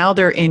things, and now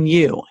they're in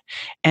you.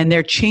 And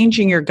they're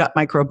changing your gut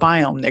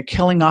microbiome. They're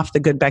killing off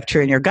the good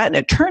bacteria in your gut. And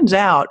it turns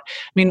out,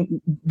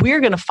 we're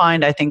going to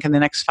find, I think, in the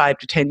next 5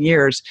 to 10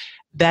 years,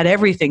 that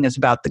everything is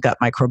about the gut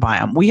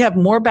microbiome. We have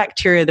more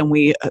bacteria than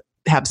we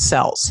have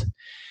cells.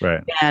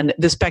 Right. And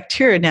this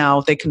bacteria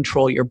now, they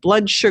control your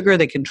blood sugar,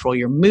 they control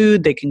your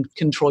mood, they can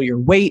control your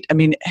weight.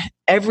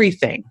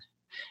 Everything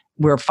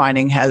we're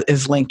finding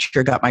is linked to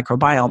your gut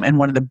microbiome. And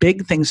one of the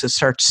big things that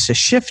starts to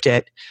shift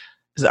it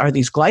are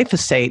these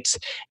glyphosates.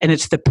 And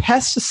it's the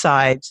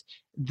pesticides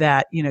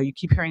that, you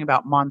keep hearing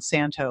about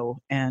Monsanto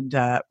and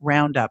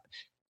Roundup.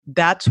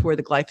 That's where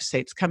the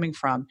glyphosate's coming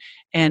from.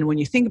 And when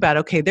you think about,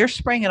 okay, they're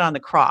spraying it on the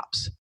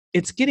crops,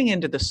 it's getting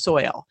into the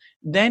soil.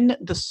 Then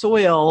the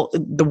soil,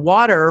 the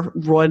water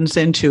runs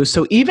into,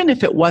 so even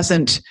if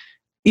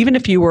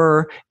you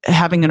were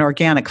having an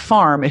organic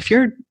farm, if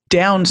you're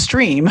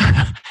downstream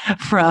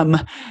from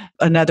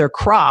another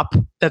crop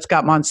that's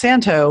got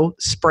Monsanto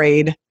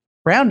sprayed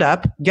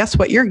Roundup, guess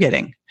what you're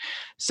getting?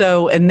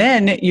 So, and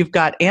then you've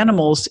got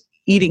animals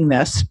eating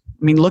this.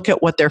 Look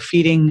at what they're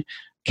feeding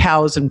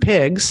cows and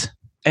pigs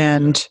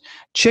and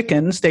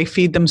chickens. They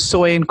feed them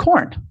soy and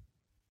corn.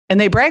 And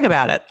they brag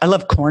about it. I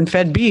love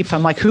corn-fed beef.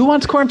 I'm like, who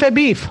wants corn-fed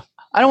beef?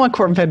 I don't want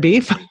corn-fed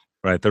beef.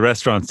 Right. The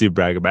restaurants do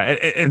brag about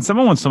it. And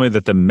someone once told me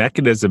that the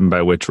mechanism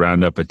by which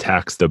Roundup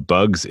attacks the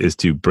bugs is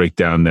to break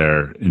down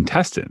their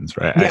intestines,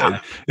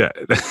 right? Yeah.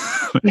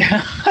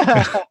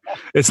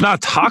 It's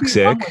not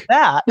toxic.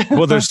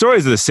 Well, there's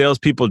stories of the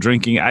salespeople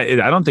drinking. I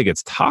don't think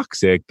it's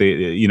toxic,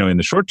 in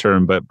the short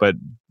term, but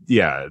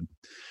yeah,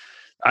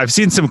 I've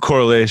seen some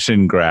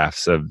correlation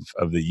graphs of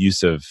the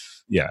use of,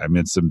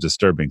 some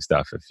disturbing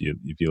stuff if you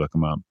look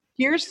them up.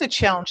 Here's the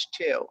challenge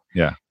too.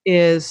 Yeah.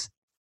 Is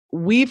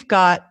we've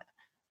got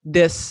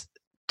this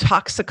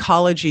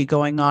toxicology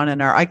going on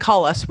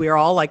we are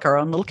all like our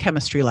own little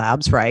chemistry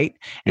labs, right?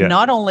 And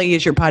not only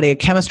is your body a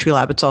chemistry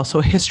lab, it's also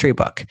a history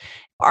book.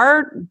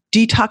 Our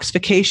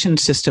detoxification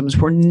systems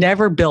were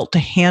never built to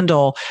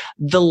handle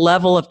the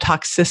level of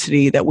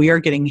toxicity that we are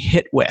getting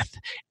hit with.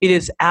 It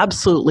is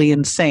absolutely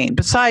insane.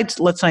 Besides,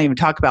 let's not even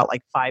talk about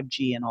like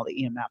 5G and all the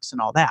EMFs and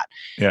all that.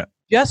 Yeah.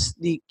 Just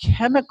the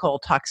chemical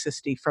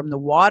toxicity from the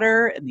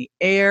water and the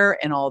air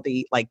and all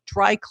the like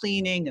dry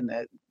cleaning and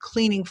the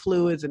cleaning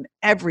fluids and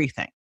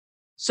everything.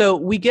 So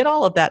we get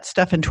all of that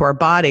stuff into our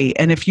body.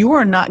 And if you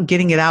are not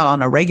getting it out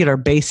on a regular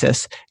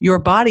basis, your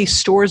body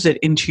stores it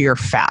into your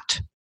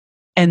fat.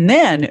 And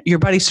then your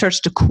body starts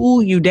to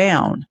cool you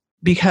down,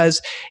 because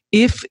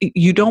if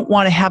you don't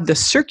want to have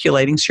this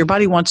circulating, so your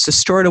body wants to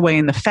store it away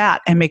in the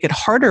fat and make it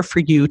harder for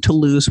you to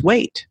lose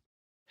weight.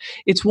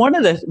 It's one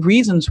of the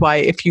reasons why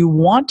if you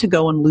want to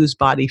go and lose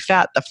body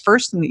fat, the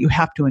first thing that you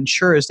have to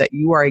ensure is that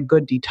you are a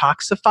good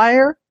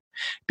detoxifier.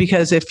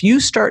 Because if you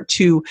start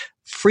to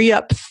free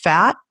up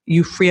fat,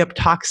 you free up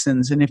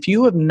toxins. And if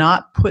you have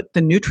not put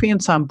the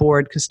nutrients on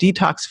board, because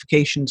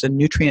detoxification is a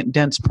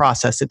nutrient-dense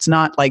process, it's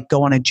not like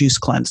go on a juice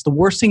cleanse. The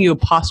worst thing you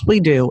would possibly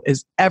do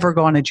is ever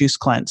go on a juice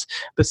cleanse.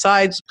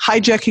 Besides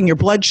hijacking your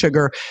blood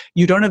sugar,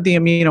 you don't have the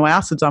amino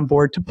acids on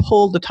board to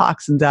pull the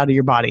toxins out of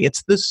your body.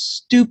 It's the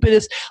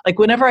stupidest. Like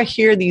whenever I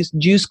hear these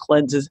juice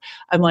cleanses,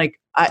 I'm like,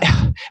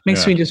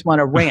 makes me just want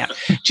to rant.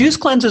 Juice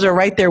cleanses are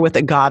right there with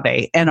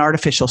agave and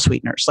artificial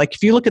sweeteners. Like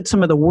if you look at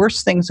some of the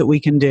worst things that we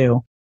can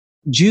do,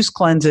 juice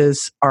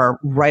cleanses are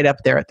right up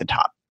there at the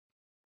top.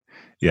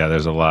 Yeah,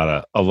 there's a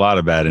lot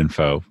of bad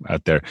info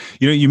out there.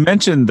 You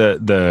mentioned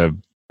the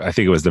I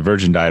think it was the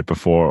Virgin diet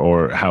before,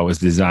 or how it was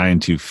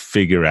designed to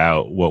figure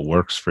out what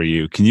works for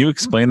you. Can you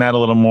explain that a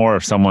little more?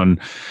 If someone's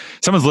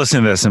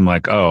listening to this and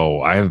like,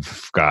 oh,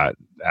 I've got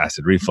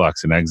acid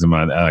reflux and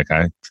eczema, like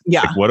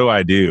what do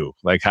I do?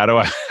 Like, how do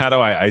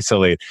I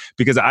isolate?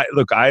 Because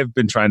I've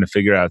been trying to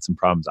figure out some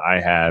problems I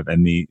have,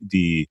 and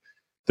the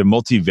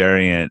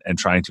multivariant and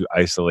trying to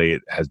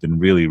isolate has been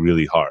really,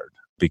 really hard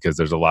because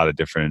there's a lot of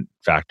different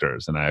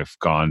factors, and I've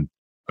gone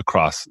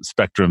across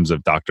spectrums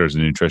of doctors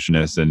and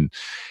nutritionists, and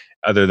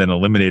other than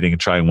eliminating and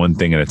trying one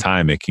thing at a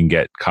time, it can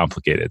get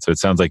complicated. So it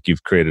sounds like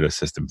you've created a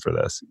system for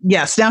this.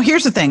 Yes. Now,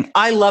 here's the thing.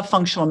 I love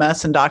functional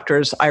medicine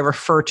doctors. I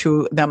refer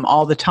to them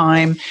all the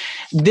time.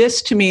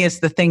 This, to me,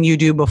 is the thing you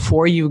do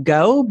before you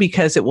go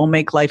because it will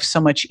make life so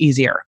much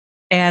easier.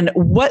 And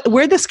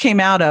where this came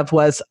out of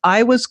was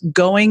I was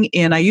going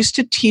in, I used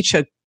to teach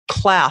a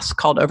class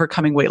called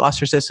Overcoming Weight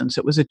Loss Resistance.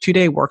 It was a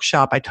 2-day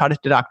workshop. I taught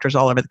it to doctors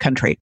all over the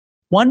country.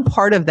 One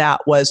part of that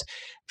was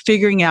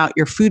figuring out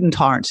your food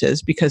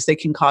intolerances because they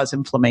can cause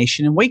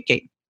inflammation and weight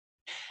gain.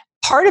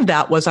 Part of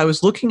that was I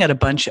was looking at a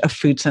bunch of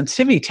food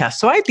sensitivity tests.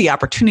 So I had the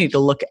opportunity to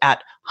look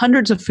at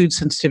hundreds of food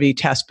sensitivity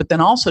tests, but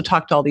then also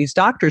talk to all these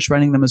doctors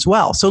running them as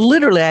well. So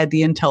literally I had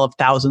the intel of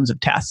thousands of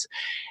tests.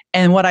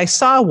 And what I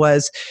saw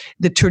was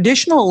the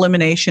traditional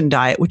elimination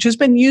diet, which has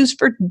been used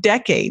for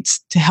decades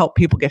to help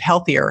people get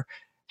healthier,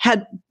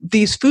 had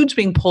these foods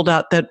being pulled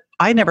out that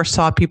I never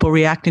saw people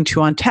reacting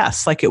to on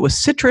tests. Like it was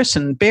citrus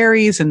and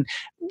berries, and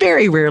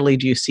very rarely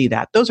do you see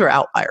that. Those are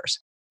outliers.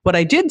 What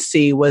I did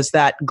see was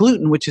that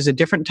gluten, which is a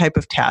different type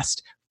of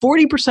test,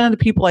 40% of the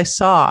people I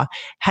saw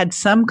had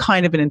some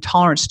kind of an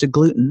intolerance to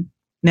gluten.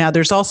 Now,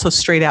 there's also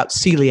straight out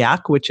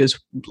celiac, which is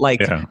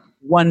like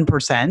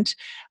 1%,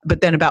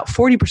 but then about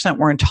 40%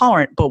 were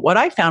intolerant. But what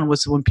I found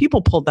was when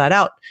people pulled that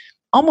out,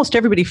 almost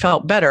everybody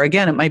felt better.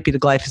 Again, it might be the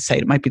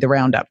glyphosate, it might be the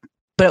Roundup,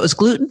 but it was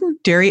gluten,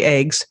 dairy,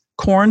 eggs,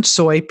 corn,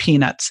 soy,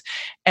 peanuts.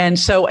 And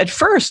so at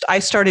first I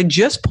started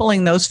just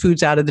pulling those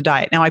foods out of the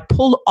diet. Now I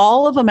pulled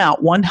all of them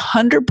out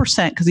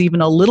 100% because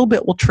even a little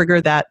bit will trigger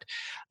that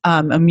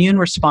immune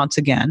response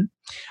again.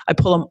 I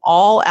pull them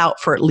all out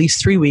for at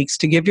least 3 weeks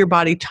to give your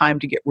body time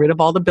to get rid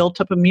of all the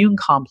built up immune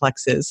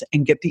complexes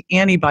and get the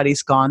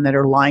antibodies gone that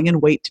are lying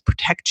in wait to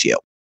protect you.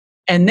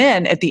 And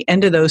then at the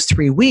end of those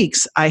 3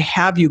 weeks, I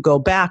have you go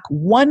back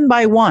one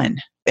by one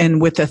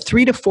and with a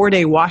 3 to 4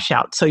 day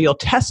washout. So you'll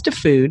test a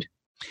food.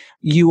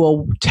 You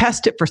will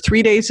test it for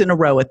 3 days in a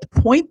row. At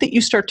the point that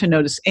you start to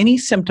notice any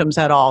symptoms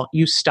at all,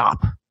 you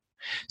stop.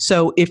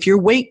 So if your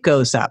weight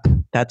goes up,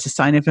 that's a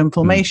sign of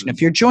inflammation.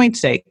 If your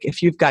joints ache,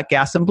 if you've got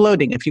gas and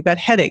bloating, if you've got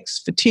headaches,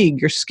 fatigue,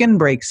 your skin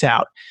breaks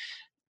out.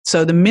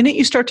 So the minute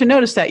you start to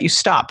notice that, you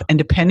stop. And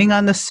depending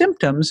on the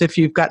symptoms, if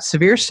you've got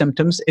severe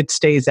symptoms, it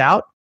stays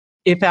out.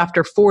 If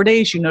after 4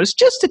 days you notice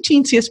just the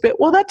teensiest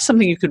bit, well, that's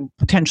something you could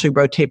potentially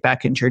rotate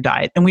back into your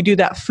diet. And we do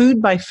that food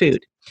by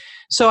food.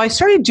 So I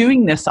started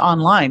doing this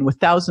online with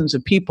thousands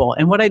of people.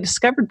 And what I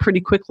discovered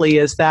pretty quickly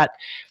is that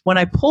when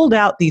I pulled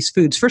out these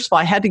foods, first of all,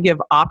 I had to give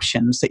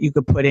options that you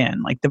could put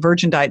in. Like the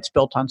Virgin diet's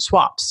built on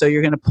swaps. So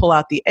you're going to pull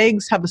out the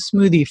eggs, have a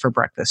smoothie for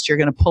breakfast. You're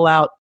going to pull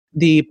out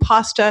the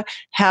pasta,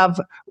 have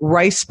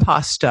rice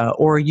pasta,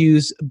 or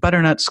use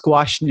butternut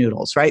squash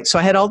noodles, right? So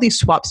I had all these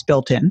swaps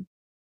built in.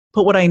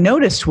 But what I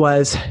noticed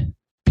was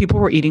people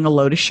were eating a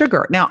load of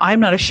sugar. Now, I'm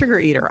not a sugar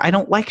eater. I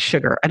don't like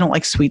sugar. I don't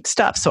like sweet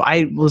stuff. So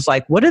I was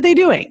like, what are they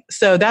doing?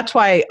 So that's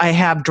why I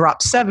have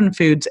dropped 7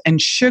 foods,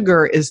 and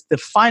sugar is the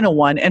final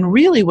one. And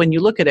really, when you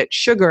look at it,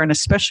 sugar, and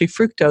especially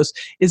fructose,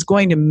 is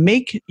going to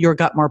make your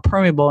gut more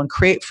permeable and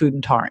create food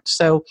intolerance.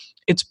 So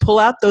it's pull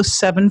out those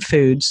 7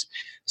 foods,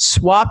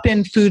 swap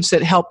in foods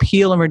that help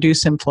heal and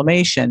reduce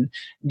inflammation.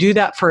 Do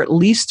that for at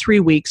least 3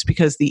 weeks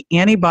because the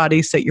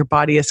antibodies that your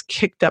body has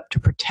kicked up to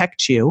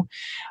protect you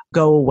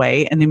go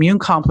away and the immune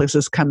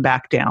complexes come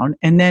back down.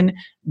 And then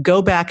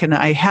go back and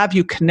I have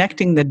you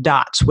connecting the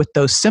dots with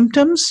those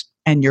symptoms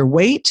and your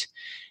weight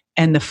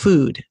and the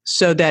food.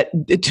 So that,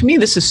 to me,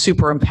 this is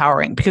super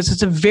empowering because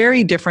it's a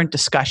very different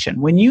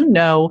discussion. When you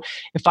know,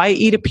 if I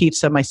eat a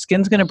pizza, my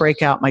skin's going to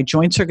break out, my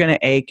joints are going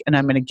to ache, and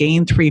I'm going to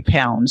gain 3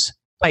 pounds,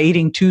 by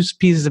eating 2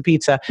 pieces of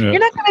pizza. You're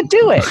not going to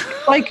do it.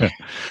 Like,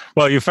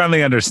 well, you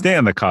finally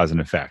understand the cause and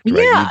effect,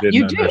 right? Yeah,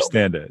 you didn't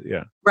understand it.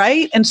 Yeah.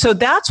 Right. And so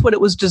that's what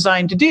it was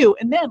designed to do.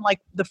 And then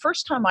like the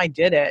first time I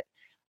did it,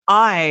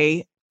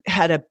 I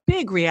had a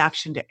big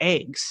reaction to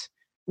eggs,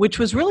 which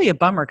was really a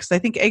bummer because I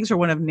think eggs are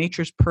one of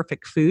nature's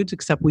perfect foods,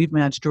 except we've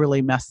managed to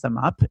really mess them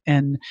up.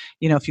 And,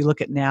 if you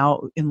look at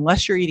now,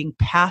 unless you're eating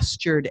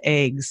pastured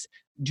eggs,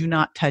 do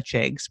not touch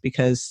eggs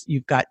because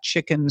you've got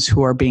chickens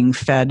who are being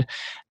fed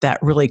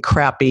that really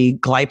crappy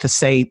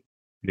glyphosate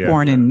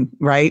corn in,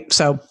 right?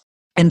 So,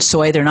 and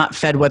soy, they're not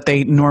fed what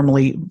they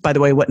normally, by the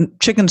way, what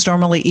chickens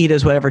normally eat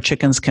is whatever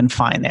chickens can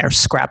find. They're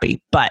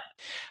scrappy. But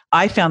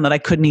I found that I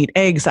couldn't eat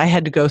eggs. I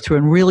had to go through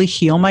and really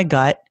heal my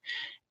gut.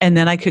 And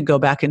then I could go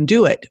back and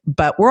do it.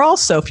 But we're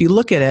also, if you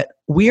look at it,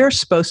 we are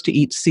supposed to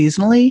eat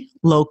seasonally,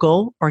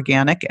 local,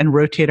 organic, and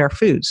rotate our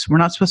foods. We're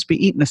not supposed to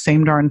be eating the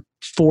same darn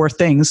 4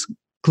 things: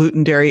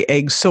 gluten, dairy,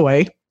 eggs,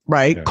 soy,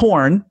 right? Yeah.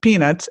 Corn,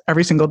 peanuts,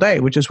 every single day,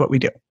 which is what we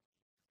do.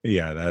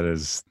 Yeah, that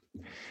is,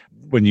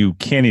 when you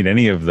can't eat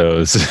any of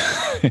those,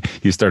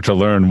 you start to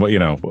learn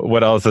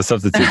what else the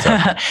substitutes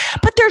are.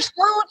 But there's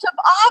loads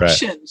of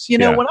options.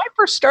 Right. When I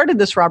first started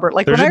this, Robert,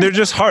 like they're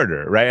just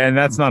harder, right? And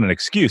that's not an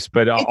excuse,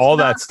 but all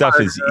that stuff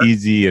is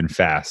easy and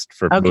fast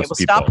for most people.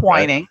 Stop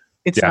whining. Right?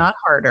 It's not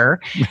harder.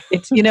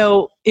 It's,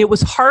 it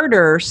was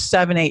harder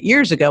 7-8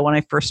 years ago when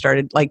I first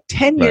started, like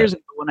 10 years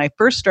ago when I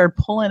first started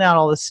pulling out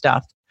all this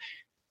stuff.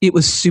 It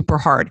was super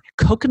hard.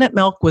 Coconut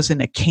milk was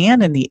in a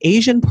can in the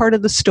Asian part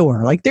of the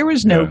store. Like there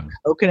was no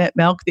coconut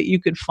milk that you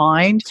could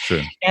find.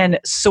 And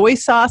soy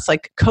sauce,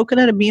 like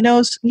coconut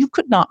aminos, you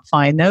could not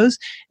find those.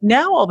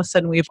 Now all of a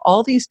sudden we have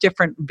all these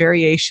different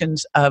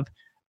variations of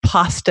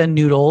pasta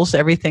noodles,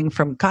 everything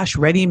from,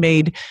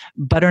 ready-made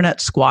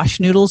butternut squash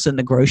noodles in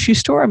the grocery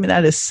store. I mean,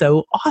 that is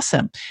so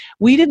awesome.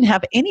 We didn't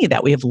have any of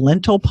that. We have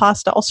lentil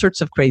pasta, all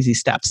sorts of crazy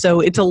stuff. So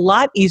it's a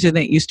lot easier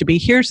than it used to be.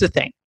 Here's the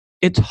thing.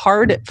 It's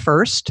hard at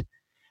first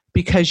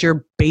because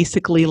you're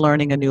basically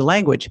learning a new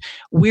language.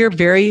 We're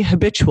very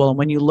habitual. And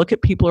when you look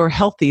at people who are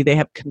healthy, they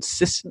have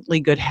consistently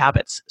good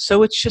habits.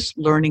 So it's just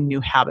learning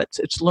new habits.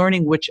 It's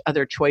learning which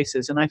other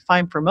choices. And I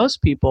find for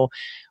most people,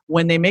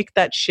 when they make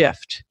that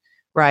shift,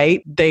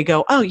 right, they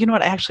go, oh, you know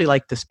what? I actually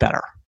like this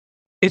better.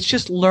 It's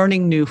just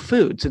learning new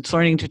foods. It's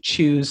learning to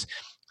choose,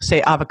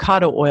 say,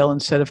 avocado oil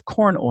instead of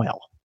corn oil.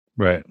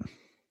 Right.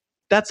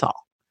 That's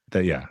all.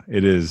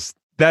 It is.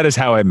 That is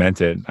how I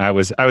meant it. I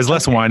was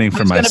less whining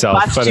for myself.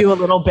 I was going to bust you a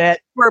little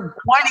bit. We're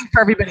whining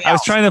for everybody else. I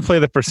was trying to play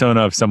the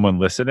persona of someone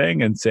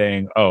listening and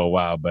saying, "Oh,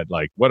 wow, but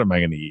like, what am I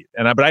going to eat?"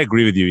 But I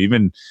agree with you.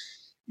 Even,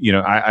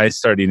 I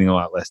started eating a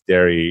lot less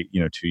dairy,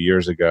 2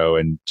 years ago,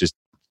 and just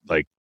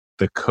like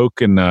the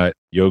coconut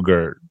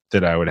yogurt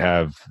that I would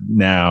have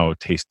now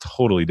tastes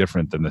totally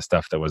different than the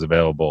stuff that was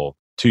available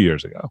 2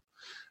 years ago.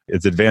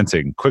 It's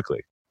advancing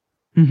quickly.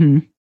 Mm-hmm.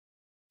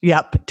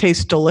 Yep.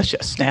 Tastes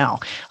delicious now.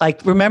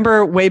 Like,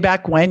 remember way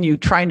back when you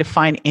trying to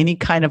find any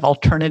kind of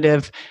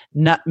alternative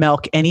nut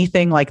milk,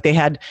 anything, like they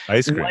had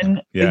ice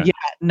cream.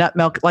 Nut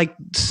milk, like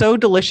so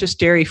delicious,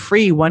 dairy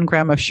free, 1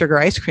 gram of sugar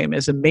ice cream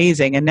is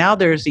amazing. And now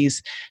there's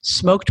these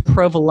smoked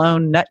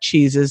provolone nut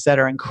cheeses that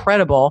are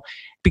incredible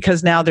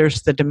because now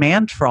there's the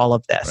demand for all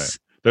of this.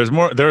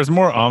 Right. There's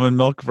more almond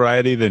milk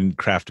variety than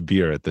craft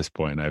beer at this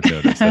point. I've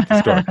noticed at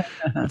the store.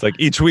 It's like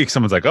each week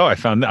someone's like, "Oh, I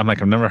found that." I'm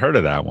like, "I've never heard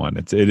of that one."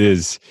 It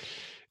is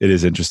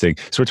interesting.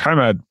 So we're talking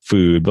about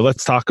food, but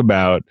let's talk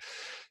about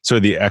sort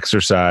of the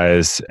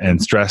exercise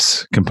and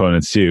stress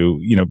components too.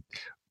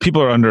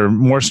 People are under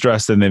more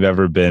stress than they've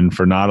ever been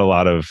for not a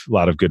lot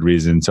of good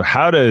reasons. So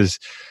how does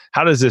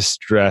this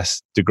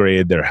stress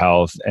degrade their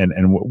health, and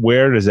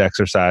where does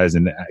exercise,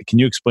 and can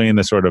you explain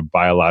the sort of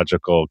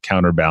biological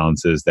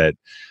counterbalances that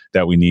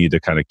we need to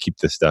kind of keep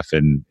this stuff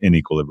in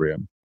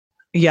equilibrium?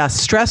 Yeah,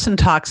 stress and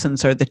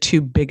toxins are the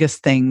 2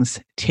 biggest things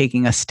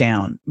taking us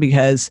down,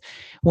 because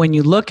when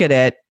you look at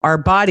it, our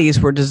bodies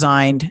were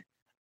designed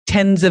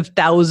tens of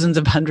thousands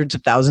of hundreds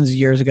of thousands of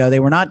years ago. They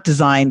were not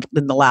designed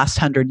in the last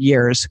 100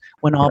 years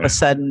when all of a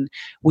sudden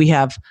we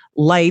have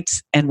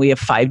lights and we have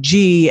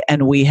 5G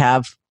and we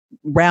have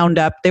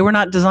Roundup. They were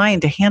not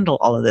designed to handle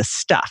all of this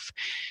stuff.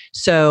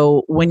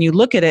 So when you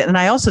look at it, and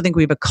I also think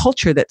we have a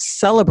culture that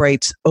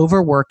celebrates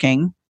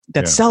overworking,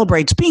 that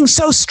celebrates being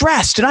so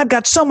stressed and I've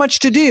got so much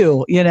to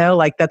do,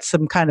 like that's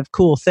some kind of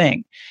cool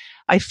thing.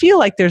 I feel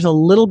like there's a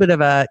little bit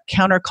of a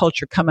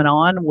counterculture coming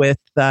on with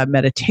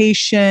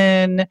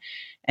meditation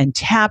and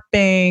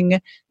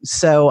tapping.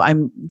 So I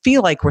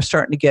feel like we're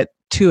starting to get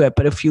to it.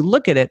 But if you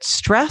look at it,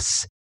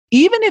 stress,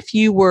 even if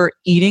you were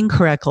eating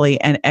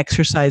correctly and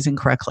exercising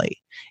correctly,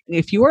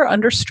 if you are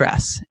under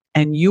stress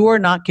and you are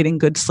not getting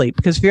good sleep,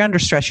 because if you're under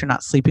stress, you're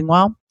not sleeping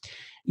well,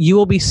 you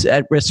will be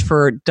at risk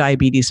for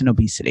diabetes and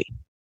obesity.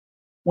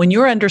 When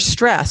you're under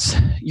stress,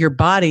 your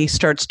body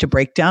starts to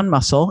break down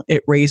muscle.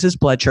 It raises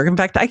blood sugar. In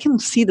fact, I can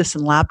see this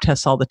in lab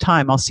tests all the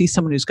time. I'll see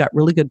someone who's got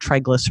really good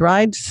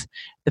triglycerides,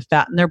 the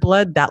fat in their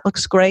blood, that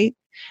looks great.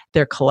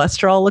 Their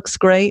cholesterol looks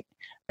great,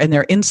 and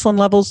their insulin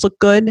levels look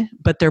good,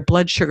 but their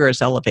blood sugar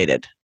is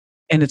elevated.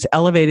 And it's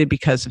elevated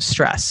because of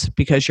stress,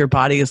 because your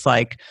body is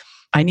like,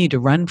 I need to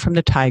run from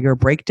the tiger,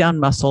 break down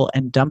muscle,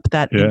 and dump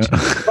that into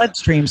the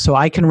bloodstream so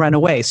I can run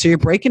away. So you're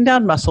breaking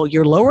down muscle,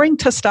 you're lowering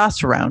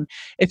testosterone.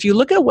 If you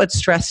look at what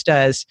stress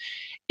does,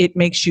 it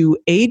makes you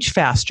age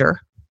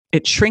faster.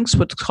 It shrinks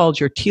what's called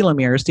your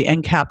telomeres, the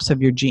end caps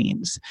of your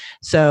genes.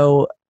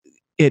 So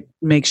it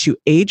makes you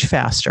age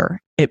faster.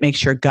 It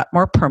makes your gut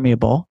more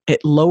permeable.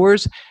 It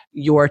lowers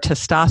your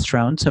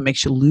testosterone, so it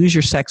makes you lose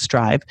your sex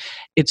drive.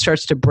 It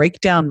starts to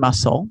break down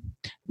muscle.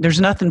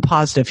 There's nothing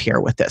positive here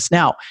with this.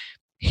 Now,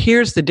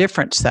 here's the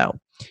difference, though,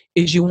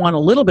 is you want a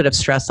little bit of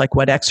stress, like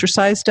what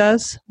exercise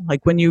does.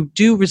 Like when you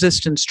do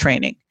resistance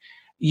training,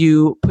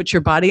 you put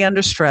your body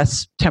under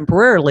stress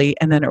temporarily,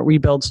 and then it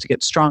rebuilds to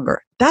get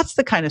stronger. That's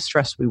the kind of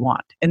stress we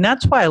want. And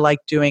that's why I like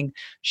doing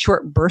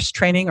short burst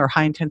training or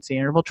high intensity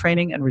interval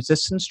training and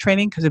resistance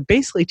training, because it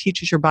basically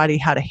teaches your body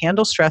how to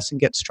handle stress and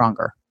get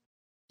stronger.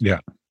 Yeah.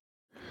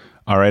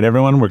 All right,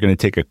 everyone, we're going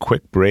to take a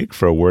quick break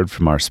for a word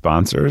from our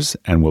sponsors,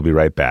 and we'll be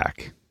right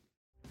back.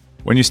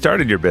 When you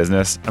started your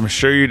business, I'm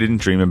sure you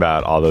didn't dream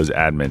about all those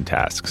admin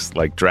tasks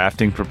like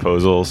drafting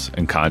proposals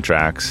and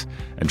contracts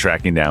and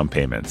tracking down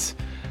payments.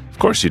 Of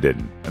course you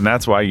didn't, and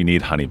that's why you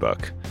need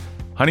HoneyBook.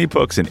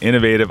 HoneyBook's an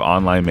innovative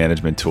online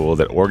management tool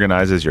that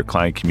organizes your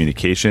client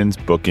communications,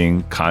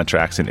 booking,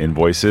 contracts, and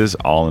invoices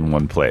all in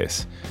one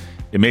place.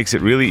 It makes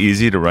it really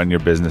easy to run your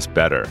business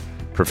better.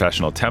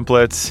 Professional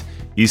templates,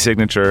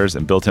 e-signatures,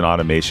 and built-in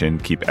automation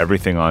keep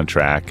everything on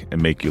track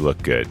and make you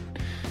look good.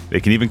 They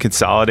can even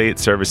consolidate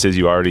services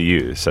you already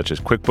use, such as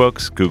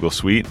QuickBooks, Google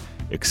Suite,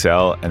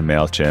 Excel, and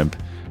MailChimp.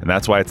 And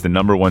that's why it's the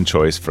 #1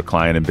 choice for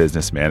client and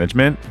business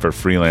management for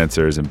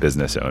freelancers and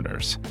business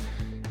owners.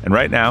 And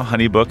right now,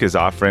 HoneyBook is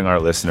offering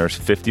our listeners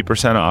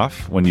 50%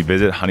 off when you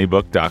visit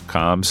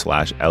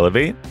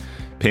honeybook.com/elevate.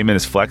 Payment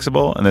is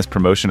flexible, and this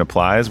promotion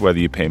applies whether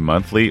you pay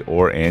monthly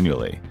or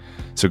annually.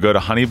 So go to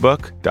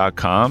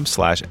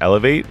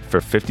honeybook.com/elevate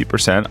for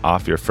 50%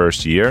 off your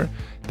first year.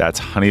 That's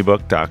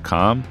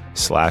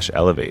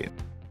honeybook.com/elevate.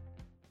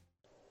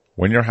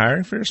 When you're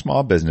hiring for your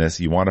small business,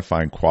 you want to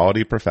find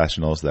quality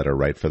professionals that are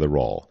right for the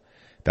role.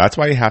 That's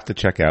why you have to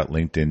check out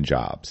LinkedIn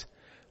Jobs.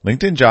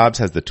 LinkedIn Jobs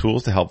has the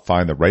tools to help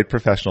find the right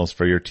professionals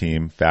for your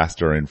team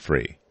faster and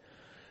free.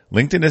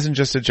 LinkedIn isn't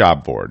just a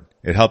job board.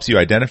 It helps you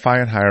identify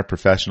and hire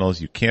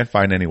professionals you can't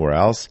find anywhere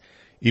else,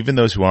 even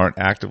those who aren't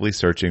actively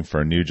searching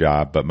for a new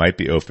job but might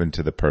be open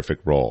to the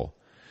perfect role.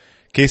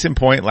 Case in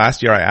point,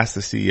 last year I asked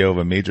the CEO of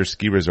a major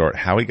ski resort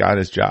how he got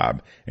his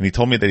job, and he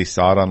told me that he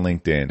saw it on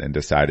LinkedIn and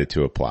decided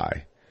to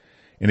apply.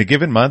 In a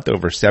given month,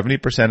 over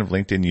 70% of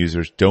LinkedIn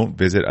users don't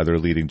visit other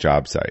leading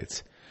job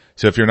sites.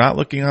 So if you're not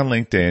looking on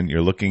LinkedIn,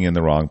 you're looking in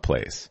the wrong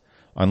place.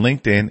 On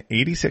LinkedIn,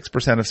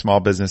 86% of small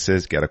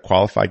businesses get a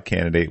qualified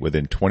candidate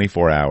within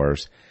 24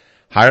 hours.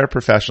 Hire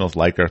professionals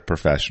like a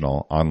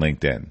professional on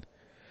LinkedIn.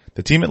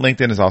 The team at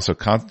LinkedIn is also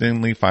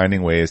constantly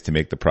finding ways to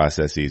make the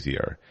process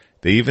easier.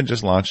 They even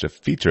just launched a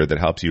feature that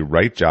helps you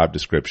write job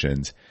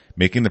descriptions,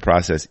 making the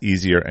process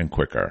easier and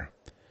quicker.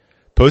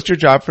 Post your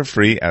job for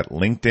free at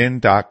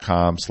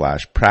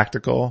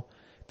linkedin.com/practical.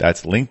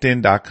 That's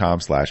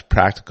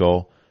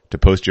linkedin.com/practical to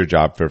post your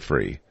job for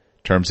free.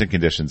 Terms and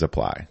conditions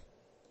apply.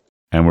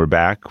 And we're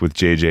back with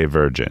JJ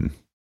Virgin.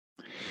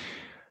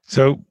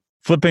 So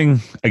flipping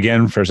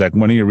again for a sec,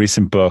 one of your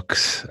recent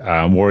books,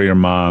 Warrior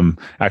Mom,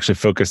 actually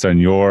focused on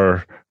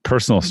your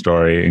personal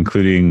story,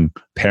 including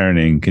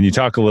parenting. Can you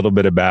talk a little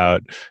bit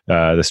about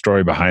the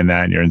story behind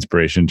that and your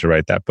inspiration to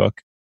write that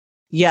book?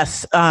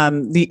 Yes.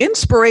 The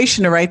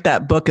inspiration to write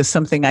that book is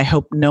something I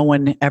hope no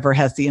one ever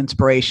has the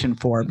inspiration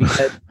for,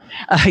 because,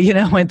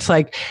 it's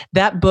like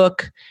that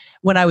book,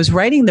 when I was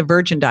writing The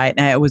Virgin Diet,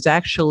 and I was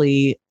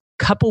actually a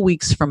couple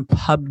weeks from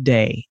pub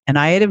day, and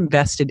I had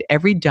invested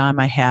every dime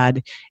I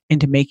had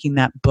into making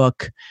that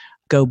book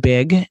go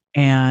big.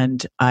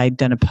 And I'd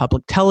done a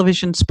public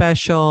television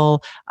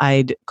special.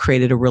 I'd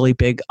created a really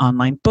big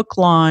online book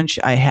launch.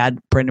 I had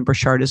Brendan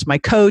Burchard as my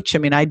coach. I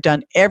mean, I'd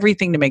done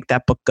everything to make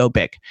that book go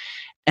big.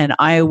 And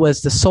I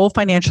was the sole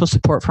financial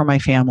support for my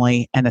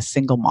family and a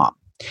single mom.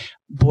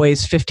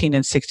 Boys 15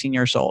 and 16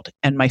 years old.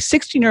 And my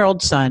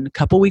 16-year-old son, a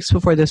couple weeks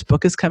before this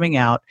book is coming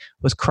out,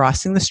 was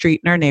crossing the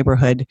street in our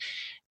neighborhood,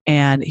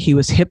 and he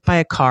was hit by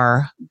a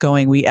car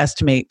going, we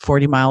estimate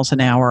 40 miles an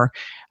hour,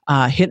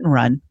 hit and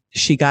run.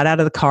 She got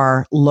out of the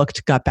car,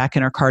 looked, got back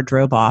in her car,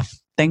 drove off.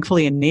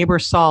 Thankfully, a neighbor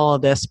saw all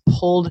of this,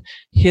 pulled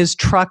his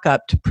truck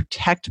up to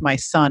protect my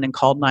son and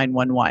called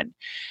 911.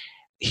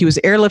 He was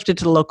airlifted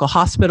to the local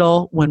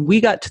hospital. When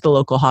we got to the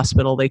local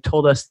hospital, they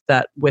told us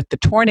that with the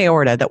torn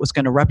aorta that was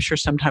going to rupture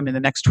sometime in the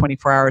next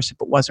 24 hours if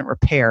it wasn't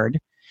repaired,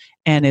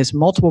 and his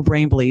multiple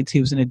brain bleeds, he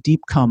was in a deep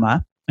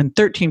coma, and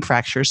 13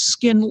 fractures,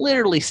 skin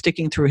literally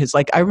sticking through his,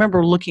 I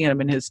remember looking at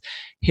him, and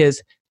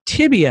his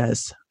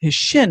tibias, his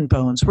shin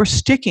bones were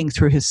sticking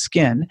through his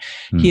skin.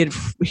 He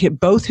had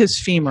both his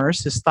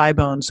femurs, his thigh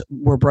bones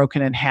were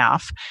broken in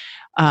half.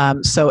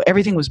 So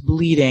everything was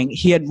bleeding.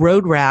 He had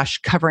road rash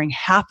covering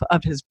half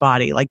of his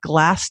body, like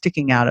glass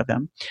sticking out of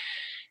him.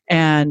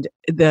 And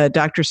the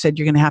doctor said,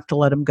 you're going to have to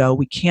let him go.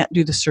 We can't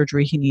do the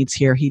surgery he needs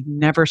here. He'd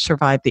never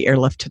survive the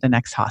airlift to the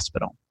next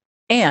hospital.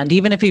 And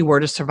even if he were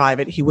to survive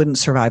it, he wouldn't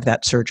survive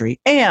that surgery.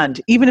 And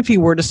even if he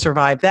were to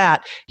survive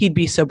that, he'd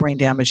be so brain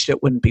damaged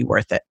it wouldn't be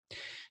worth it.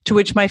 To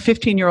which my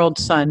 15-year-old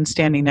son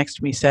standing next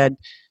to me said,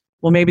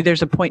 well, maybe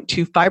there's a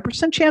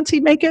 0.25% chance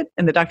he'd make it.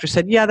 And the doctor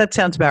said, yeah, that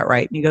sounds about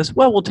right. And he goes,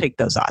 well, we'll take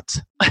those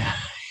odds.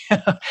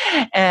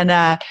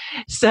 And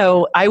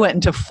so I went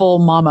into full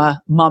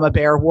mama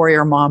bear,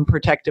 warrior mom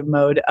protective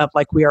mode of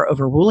like, we are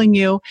overruling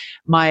you.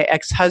 My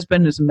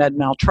ex-husband is a med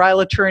mal trial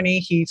attorney.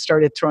 He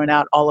started throwing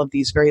out all of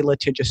these very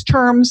litigious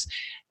terms.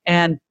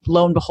 And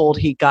lo and behold,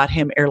 he got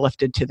him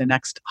airlifted to the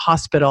next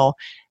hospital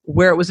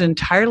where it was an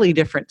entirely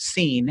different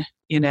scene.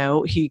 You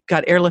know, he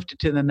got airlifted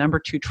to the number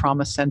 2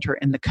 trauma center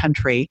in the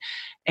country.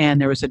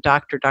 And there was a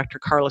doctor, Dr.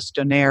 Carlos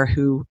Donaire,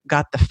 who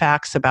got the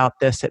facts about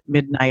this at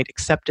midnight,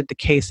 accepted the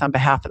case on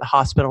behalf of the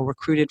hospital,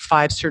 recruited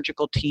 5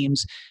 surgical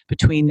teams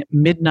between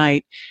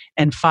midnight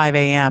and 5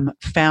 a.m.,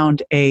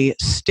 found a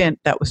stent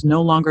that was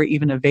no longer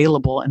even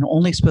available and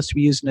only supposed to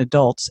be used in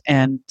adults,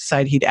 and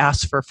decided he'd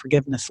ask for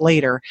forgiveness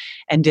later,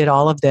 and did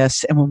all of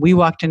this. And when we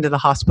walked into the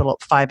hospital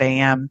at 5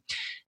 a.m.,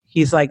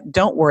 he's like,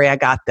 don't worry, I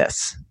got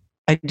this.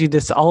 I do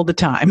this all the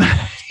time.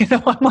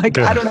 I'm like,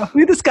 I don't know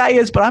who this guy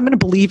is, but I'm going to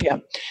believe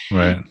him.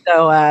 Right.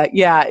 So,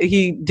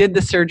 he did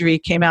the surgery,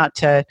 came out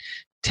to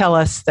tell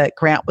us that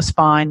Grant was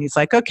fine. He's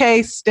like,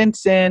 okay,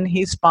 stent's in,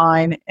 he's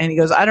fine. And he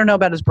goes, I don't know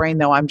about his brain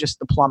though. I'm just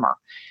the plumber.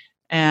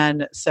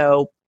 And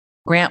so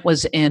Grant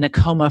was in a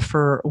coma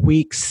for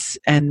weeks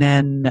and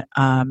then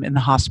in the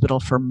hospital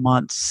for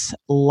months,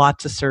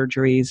 lots of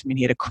surgeries. I mean,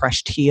 he had a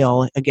crushed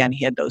heel. Again,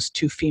 he had those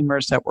 2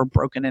 femurs that were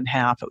broken in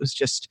half. It was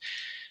just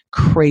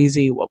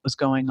crazy what was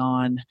going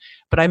on.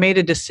 But I made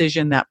a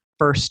decision that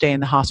first day in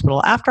the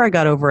hospital after I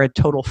got over a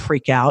total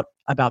freak out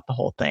about the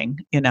whole thing.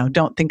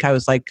 Don't think I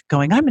was like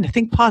going, I'm going to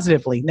think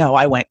positively. No,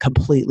 I went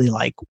completely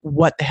like,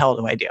 what the hell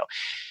do I do?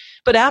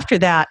 But after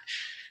that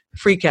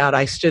freak out,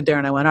 I stood there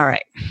and I went, all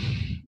right,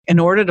 in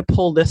order to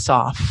pull this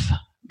off,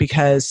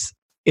 because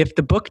if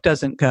the book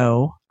doesn't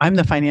go, I'm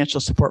the financial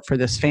support for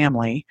this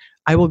family.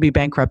 I will be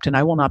bankrupt and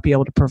I will not be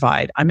able to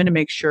provide. I'm going to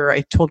make sure,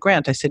 I told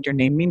Grant, I said, your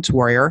name means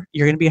warrior.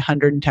 You're going to be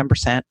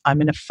 110%. I'm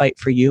going to fight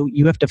for you.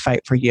 You have to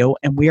fight for you.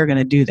 And we are going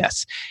to do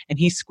this. And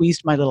he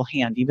squeezed my little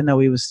hand, even though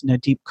he was in a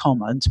deep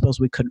coma and suppose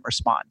we couldn't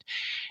respond.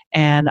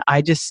 And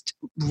I just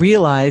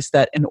realized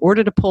that in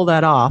order to pull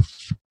that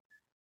off,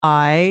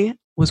 I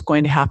was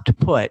going to have to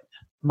put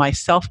my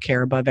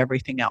self-care above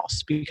everything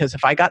else, because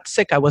if I got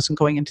sick, I wasn't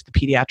going into the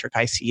pediatric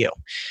ICU.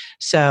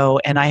 So,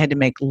 and I had to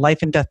make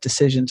life and death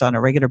decisions on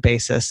a regular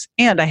basis.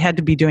 And I had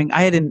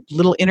a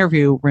little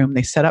interview room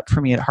they set up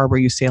for me at Harbor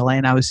UCLA,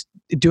 and I was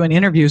doing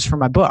interviews for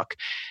my book.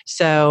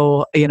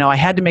 So, I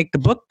had to make the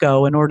book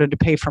go in order to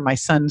pay for my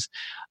son's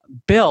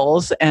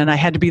bills, and I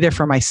had to be there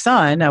for my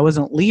son. I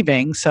wasn't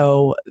leaving.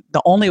 So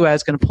the only way I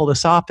was going to pull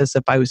this off is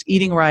if I was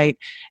eating right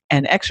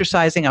and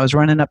exercising. I was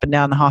running up and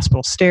down the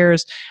hospital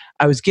stairs.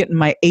 I was getting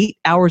my 8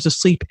 hours of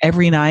sleep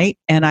every night,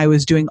 and I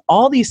was doing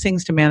all these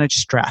things to manage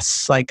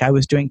stress. Like I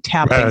was doing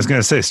tapping. Right, I was going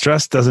to say,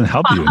 stress doesn't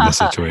help you in this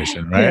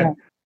situation, right? Yeah.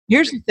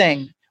 Here's the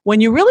thing. When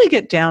you really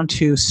get down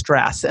to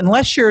stress,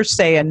 unless you're,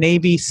 say, a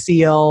Navy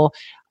SEAL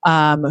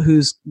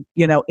who's,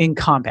 in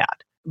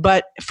combat,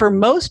 but for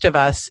most of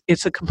us,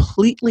 it's a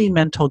completely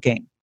mental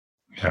game.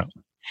 Yeah.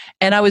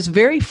 And I was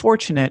very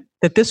fortunate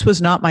that this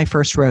was not my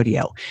first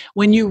rodeo.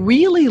 When you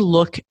really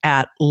look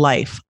at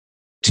life,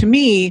 to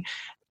me,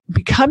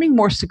 becoming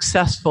more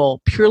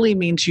successful purely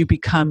means you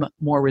become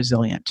more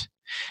resilient.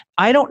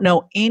 I don't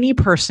know any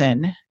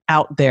person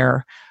out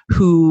there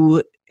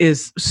who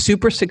is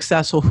super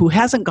successful who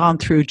hasn't gone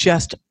through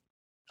just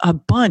a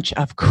bunch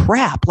of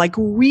crap, like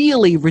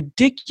really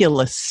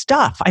ridiculous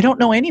stuff. I don't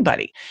know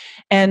anybody.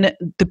 And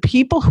the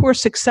people who are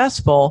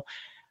successful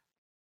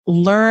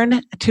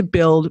learn to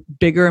build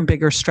bigger and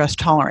bigger stress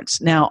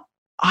tolerance. Now,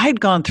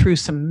 I'd gone through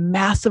some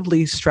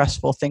massively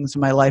stressful things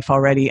in my life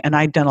already, and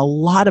I'd done a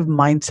lot of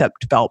mindset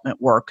development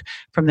work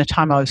from the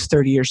time I was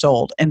 30 years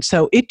old. And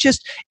so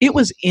it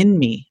was in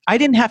me. I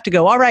didn't have to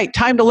go, all right,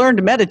 time to learn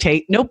to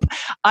meditate. Nope.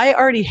 I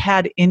already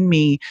had in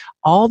me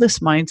all this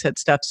mindset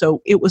stuff.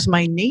 So it was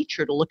my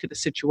nature to look at a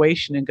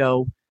situation and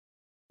go,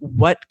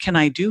 what can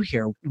I do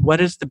here? What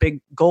is the big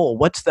goal?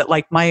 What's that?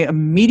 Like my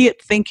immediate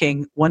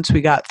thinking once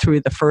we got through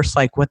the first,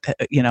 like,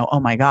 oh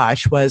my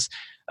gosh, was,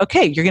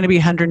 okay, you're going to be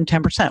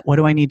 110%. What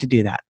do I need to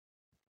do that?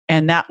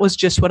 And that was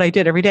just what I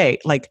did every day.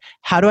 Like,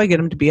 how do I get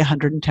them to be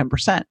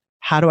 110%?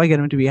 How do I get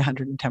them to be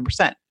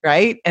 110%?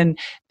 Right? And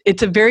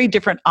it's a very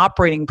different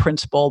operating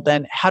principle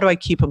than how do I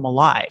keep them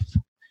alive?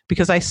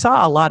 Because I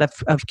saw a lot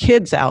of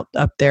kids up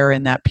there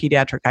in that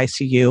pediatric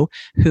ICU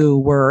who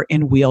were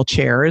in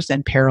wheelchairs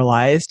and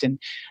paralyzed, and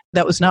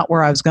that was not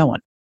where I was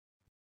going.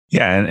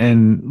 Yeah,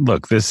 and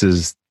look, this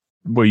is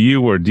what you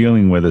were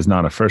dealing with is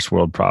not a first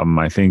world problem.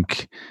 I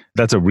think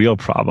that's a real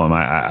problem.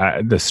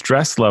 The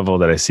stress level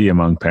that I see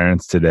among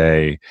parents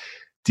today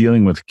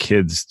dealing with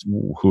kids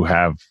who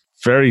have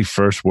very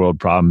first world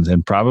problems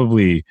and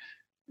probably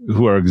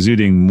who are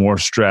exuding more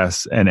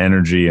stress and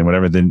energy and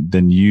whatever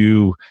than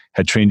you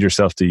had trained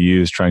yourself to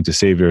use trying to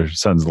save your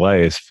son's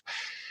life.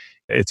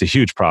 It's a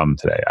huge problem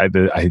today.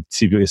 I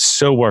see people get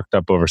so worked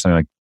up over something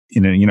like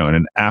in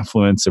an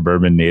affluent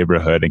suburban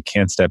neighborhood and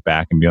can't step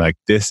back and be like,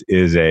 this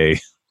is a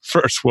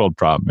first world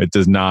problem. It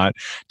does not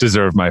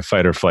deserve my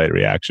fight or flight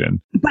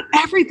reaction. But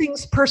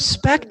everything's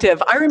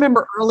perspective. I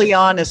remember early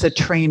on as a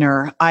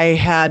trainer, I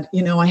had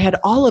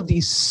all of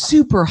these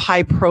super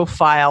high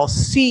profile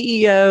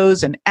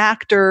CEOs and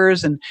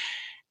actors. And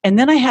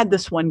then I had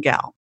this one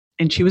gal,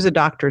 and she was a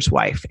doctor's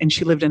wife, and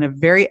she lived in a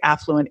very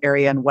affluent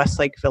area in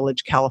Westlake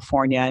Village,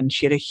 California. And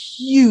she had a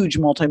huge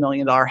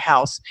multi-million-dollar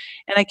house.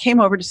 And I came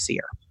over to see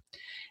her.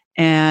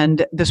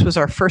 And this was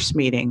our first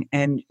meeting,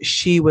 and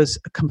she was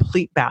a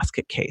complete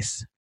basket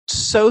case.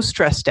 So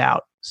stressed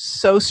out,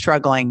 so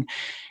struggling.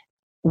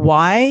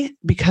 Why?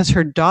 Because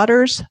her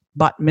daughter's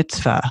bat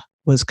mitzvah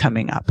was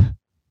coming up.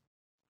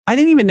 I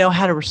didn't even know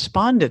how to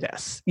respond to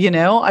this.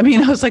 I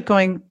was like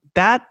going,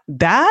 that?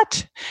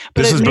 But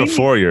this was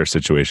before your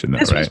situation, though,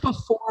 right? This was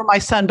before my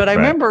son. But I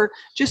remember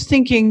just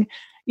thinking,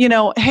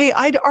 hey,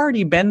 I'd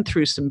already been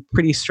through some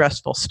pretty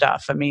stressful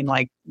stuff.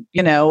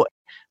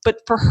 But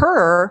for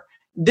her,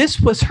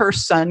 this was her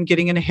son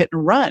getting in a hit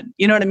and run.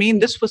 You know what I mean?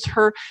 This was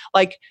her,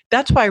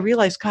 that's why I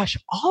realized, gosh,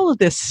 all of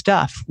this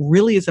stuff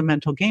really is a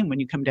mental game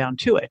when you come down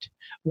to it.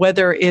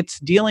 Whether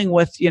it's dealing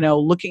with,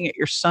 looking at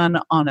your son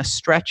on a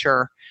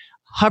stretcher,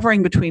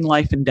 hovering between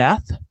life and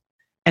death,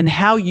 and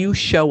how you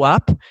show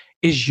up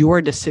is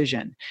your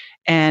decision.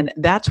 And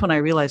that's when I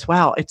realized,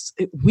 wow,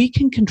 we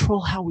can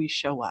control how we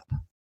show up.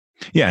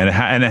 Yeah,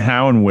 and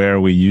how and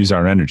where we use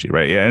our energy,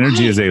 right? Yeah,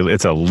 energy is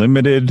it's a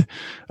limited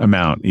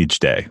amount each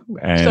day.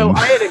 And so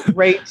I had a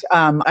great,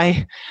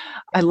 I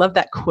love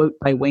that quote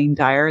by Wayne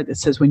Dyer that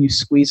says, when you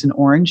squeeze an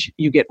orange,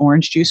 you get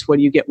orange juice. What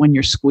do you get when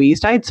you're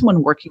squeezed? I had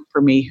someone working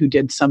for me who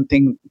did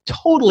something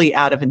totally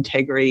out of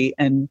integrity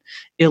and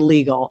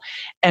illegal.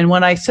 And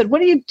when I said, what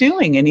are you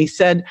doing? And he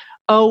said,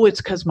 oh,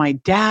 it's because my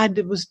dad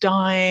was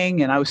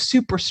dying and I was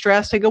super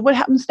stressed. I go, what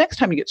happens next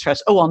time you get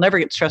stressed? Oh, I'll never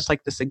get stressed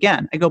like this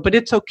again. I go, but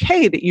it's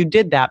okay that you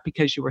did that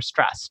because you were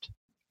stressed.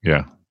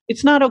 Yeah.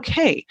 It's not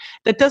okay.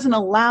 That doesn't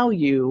allow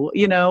you,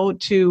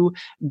 to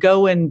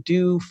go and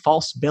do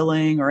false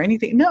billing or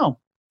anything. No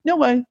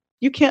way.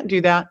 You can't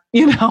do that,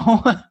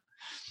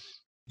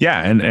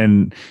 Yeah.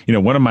 And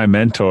one of my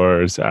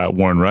mentors,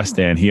 Warren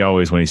Rustan, he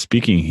always, when he's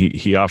speaking,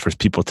 he offers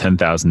people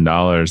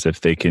 $10,000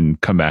 if they can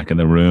come back in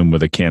the room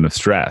with a can of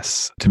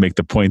stress, to make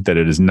the point that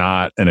it is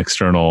not an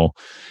external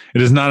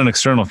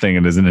thing.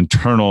 It is an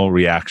internal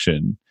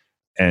reaction.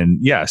 And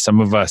yeah, some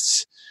of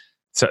us,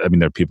 there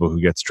are people who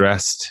get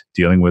stressed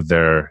dealing with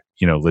their,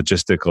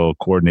 logistical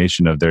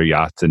coordination of their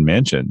yachts and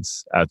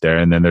mansions out there.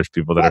 And then there's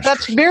people that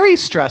that's very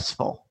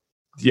stressful.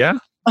 Yeah.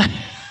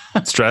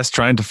 Stress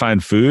trying to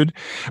find food,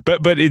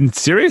 but in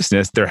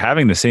seriousness, they're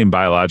having the same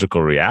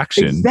biological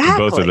reaction to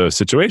both of those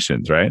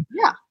situations, right?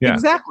 Yeah,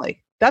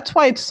 exactly. That's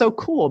why it's so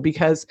cool,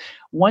 because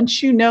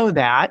once you know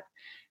that,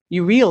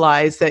 you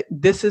realize that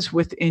this is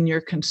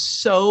within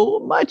so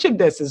much of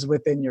this is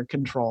within your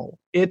control.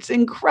 It's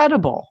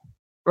incredible,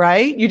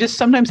 right? You just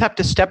sometimes have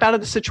to step out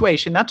of the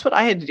situation. That's what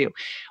I had to do.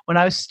 When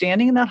I was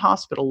standing in that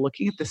hospital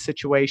looking at the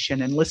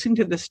situation and listening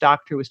to this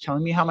doctor who was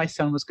telling me how my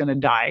son was going to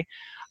die,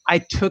 I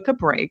took a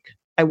break.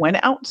 I went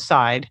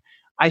outside.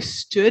 I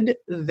stood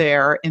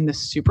there in the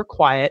super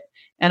quiet,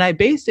 and I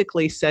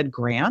basically said,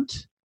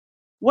 Grant,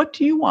 what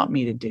do you want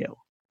me to do?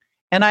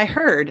 And I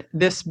heard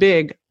this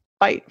big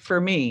fight for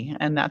me.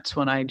 And that's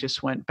when I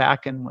just went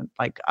back and went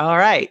like, all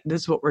right,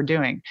 this is what we're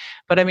doing.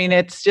 But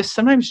it's just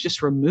sometimes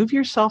just remove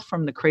yourself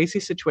from the crazy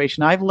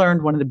situation. I've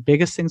learned one of the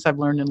biggest things I've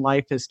learned in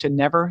life is to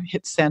never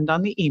hit send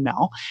on the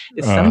email.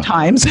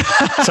 Sometimes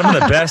some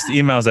of the best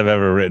emails I've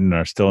ever written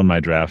are still in my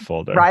draft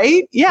folder.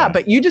 Right? Yeah.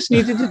 But you just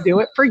needed to do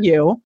it for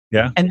you.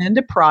 Yeah. And then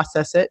to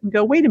process it and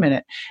go, wait a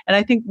minute. And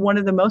I think one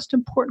of the most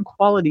important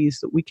qualities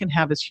that we can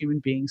have as human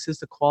beings is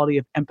the quality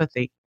of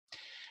empathy.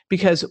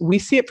 Because we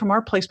see it from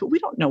our place, but we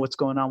don't know what's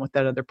going on with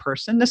that other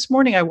person. This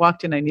morning I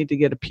walked in, I need to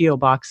get a P.O.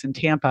 box in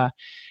Tampa.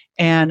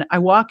 And I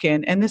walk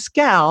in and this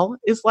gal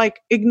is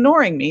like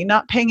ignoring me,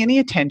 not paying any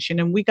attention.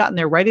 And we got in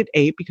there right at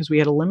 8 because we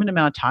had a limited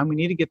amount of time. We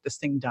need to get this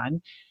thing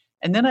done.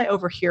 And then I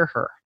overhear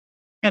her,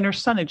 and her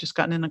son had just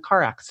gotten in a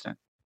car accident.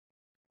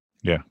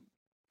 Yeah.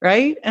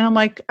 Right. And I'm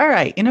like, all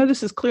right,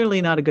 this is clearly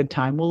not a good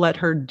time. We'll let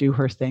her do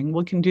her thing.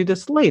 We can do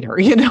this later.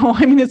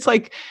 It's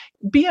like,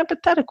 be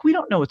empathetic. We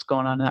don't know what's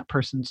going on in that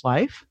person's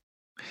life.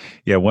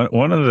 Yeah,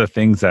 one of the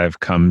things I've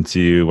come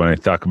to when I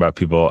talk about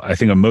people, I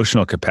think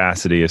emotional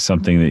capacity is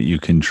something that you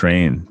can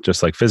train,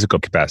 just like physical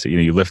capacity.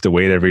 You lift a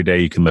weight every day,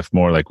 you can lift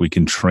more. Like we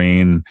can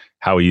train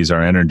how we use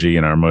our energy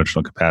and our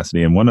emotional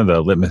capacity. And one of the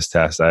litmus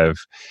tests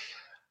I've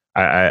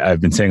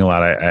been saying a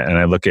lot, and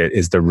I look at,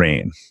 is the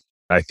rain.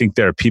 I think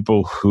there are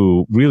people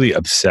who really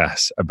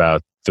obsess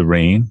about the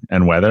rain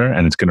and weather,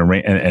 and it's going to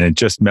rain, and it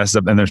just messes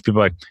up. And there's people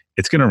like,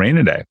 it's going to rain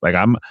today. Like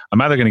I'm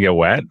either going to get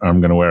wet or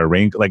I'm going to wear a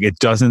rain. Like it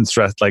doesn't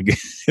stress. Like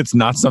it's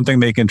not something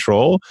they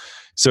control.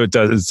 so it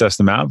does dust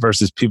them out,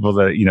 versus people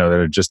that, that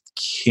are just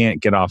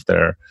can't get off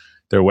their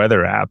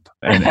weather app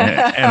and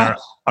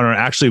are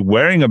actually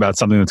worrying about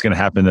something that's going to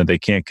happen that they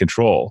can't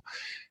control.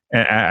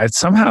 And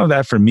somehow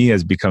that for me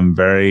has become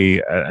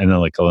very,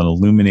 like an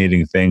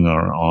illuminating thing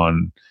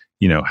on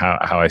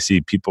how I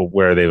see people,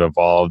 where they've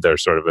evolved their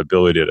sort of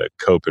ability to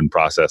cope and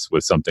process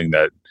with something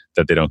that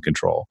they don't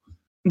control.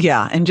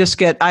 Yeah. And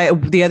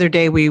the other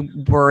day we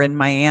were in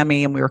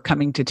Miami and we were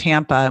coming to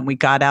Tampa, and we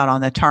got out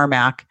on the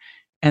tarmac,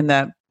 and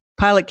the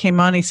pilot came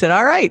on. He said,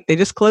 "All right, they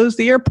just closed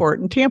the airport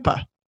in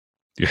Tampa.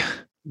 Yeah.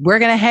 We're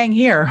going to hang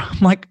here." I'm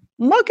like,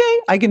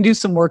 "Okay, I can do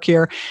some work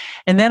here."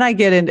 And then I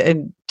get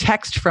a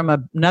text from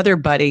another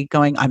buddy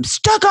going, "I'm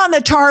stuck on the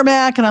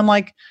tarmac." And I'm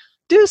like,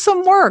 "Do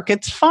some work.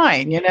 It's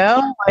fine."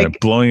 Like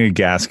blowing a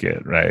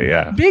gasket, right?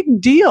 Yeah. Big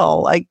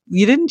deal. Like,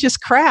 you didn't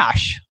just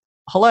crash.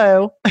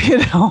 Hello.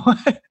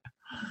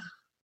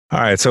 All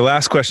right. So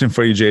last question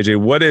for you, JJ.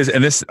 What is,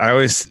 and this, I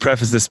always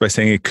preface this by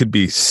saying it could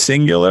be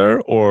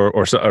singular or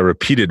a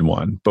repeated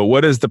one, but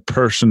what is the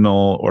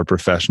personal or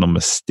professional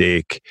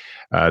mistake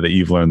that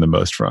you've learned the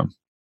most from?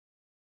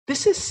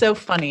 This is so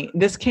funny.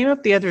 This came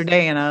up the other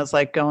day, and I was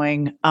like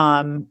going,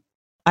 I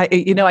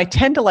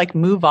tend to like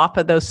move off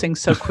of those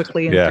things so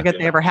quickly and forget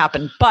they ever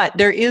happened. But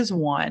there is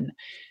one,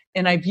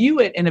 and I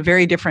view it in a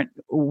very different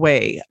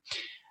way.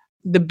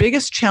 The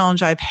biggest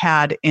challenge I've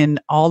had in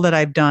all that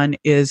I've done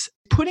is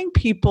putting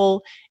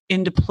people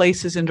into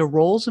places, into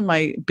roles in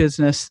my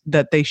business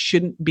that they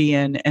shouldn't be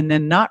in, and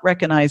then not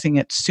recognizing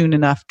it soon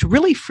enough to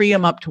really free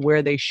them up to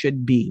where they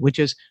should be, which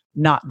is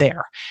not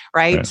there,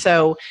 right?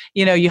 So,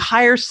 you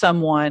hire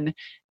someone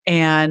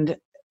and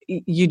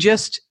you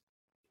just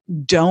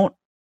don't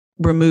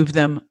remove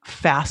them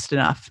fast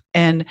enough.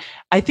 And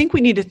I think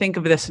we need to think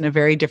of this in a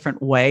very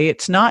different way.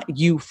 It's not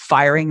you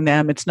firing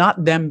them. It's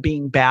not them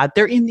being bad.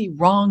 They're in the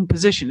wrong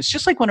position. It's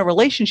just like when a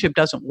relationship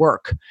doesn't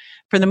work.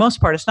 For the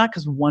most part, it's not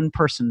because one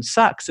person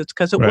sucks. It's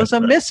because it was a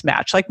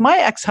mismatch. Like, my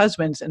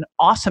ex-husband's an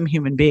awesome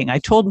human being. I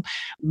told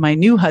my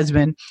new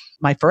husband,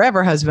 my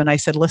forever husband, I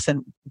said,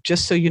 "Listen,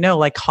 just so you know,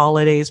 like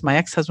holidays, my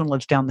ex-husband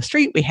lives down the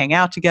street. We hang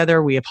out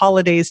together. We have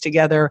holidays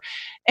together.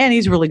 And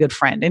he's a really good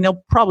friend. And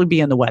he'll probably be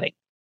in the wedding,"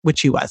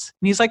 which he was.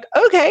 And he's like,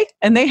 "Okay."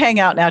 And they hang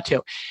out now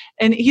too.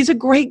 And he's a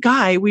great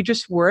guy.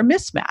 we're a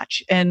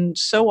mismatch. And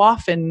so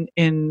often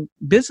in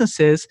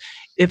businesses,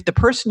 if the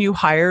person you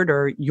hired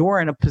or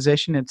you're in a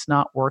position it's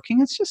not working,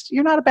 it's just,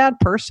 you're not a bad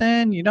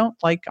person. You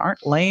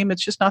aren't lame.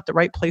 It's just not the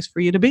right place for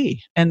you to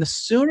be. And the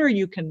sooner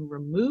you can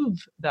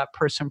remove that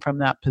person from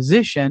that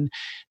position,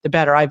 the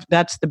better.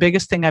 That's the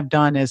biggest thing I've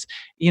done is,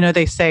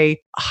 they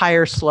say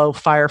hire slow,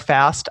 fire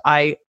fast.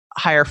 I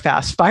hire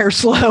fast, fire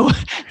slow.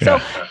 So,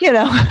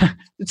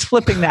 it's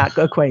flipping that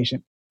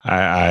equation.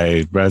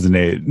 I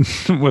resonate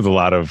with a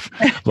lot of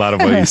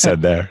what you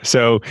said there.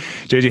 So,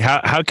 JJ,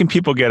 how can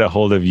people get a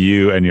hold of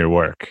you and your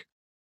work?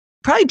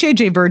 Probably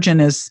JJ Virgin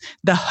is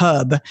the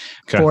hub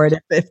for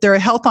it. If they're a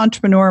health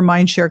entrepreneur,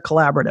 Mindshare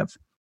Collaborative.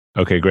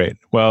 Okay, great.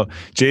 Well,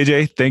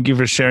 JJ, thank you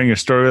for sharing your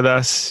story with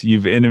us.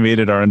 You've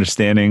innovated our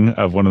understanding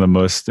of one of the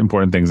most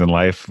important things in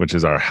life, which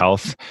is our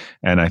health.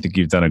 And I think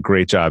you've done a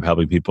great job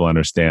helping people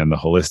understand the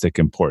holistic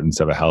importance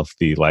of a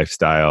healthy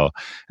lifestyle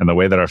and the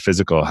way that our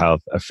physical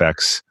health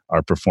affects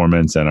our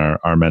performance and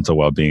our mental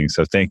well-being.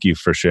 So thank you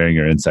for sharing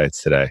your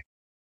insights today.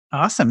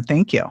 Awesome.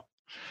 Thank you.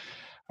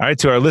 All right,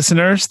 to our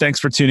listeners, thanks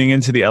for tuning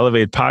into the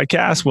Elevate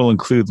podcast. We'll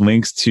include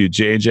links to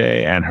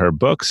JJ and her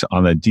books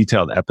on the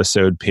detailed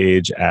episode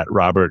page at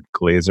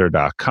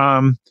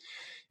robertglazer.com.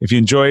 If you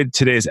enjoyed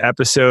today's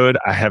episode,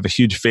 I have a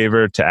huge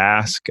favor to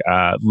ask.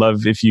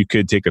 Love if you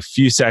could take a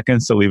few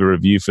seconds to leave a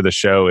review for the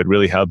show. It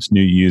really helps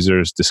new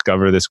users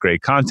discover this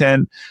great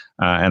content.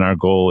 And our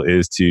goal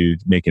is to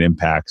make an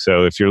impact.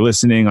 So if you're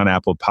listening on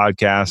Apple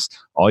Podcasts,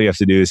 all you have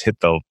to do is hit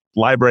the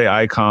library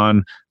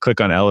icon,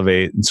 click on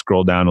Elevate, and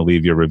scroll down to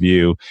leave your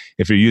review.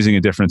 If you're using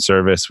a different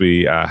service,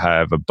 we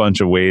have a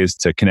bunch of ways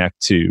to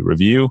connect to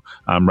review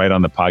right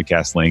on the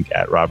podcast link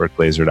at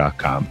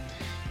robertglazer.com.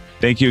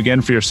 Thank you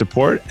again for your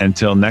support.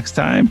 Until next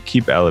time,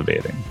 keep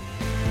elevating.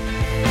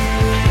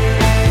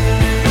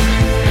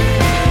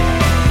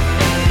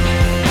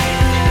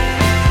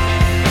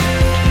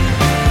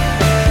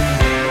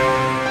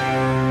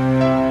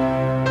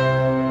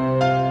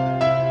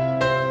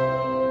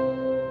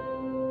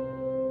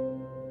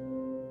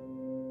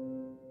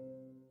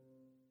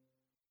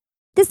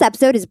 This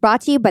episode is brought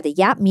to you by the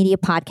Yap Media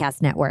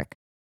Podcast Network.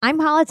 I'm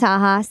Hala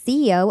Taha,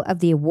 CEO of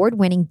the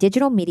award-winning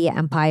digital media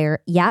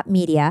empire, Yap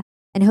Media,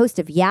 and host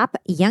of Yap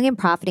Young and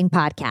Profiting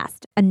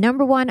Podcast, a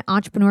 #1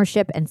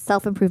 entrepreneurship and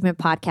self-improvement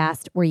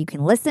podcast where you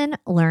can listen,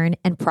 learn,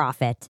 and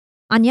profit.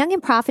 On Young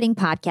and Profiting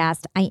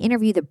Podcast, I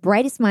interview the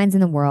brightest minds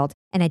in the world,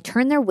 and I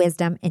turn their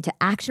wisdom into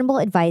actionable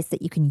advice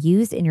that you can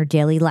use in your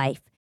daily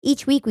life.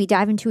 Each week, we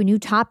dive into a new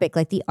topic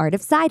like the art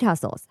of side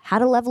hustles, how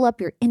to level up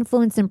your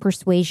influence and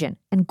persuasion,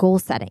 and goal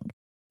setting.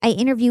 I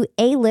interview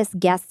A-list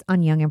guests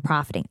on Young and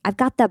Profiting. I've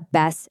got the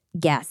best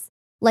guests,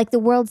 like the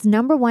world's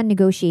 #1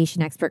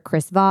 negotiation expert,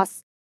 Chris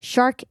Voss,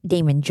 Shark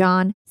Damon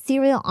John,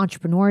 serial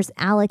entrepreneurs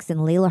Alex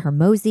and Layla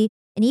Hermosi,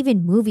 and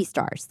even movie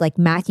stars like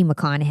Matthew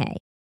McConaughey.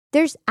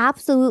 There's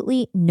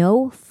absolutely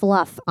no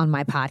fluff on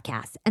my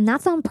podcast, and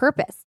that's on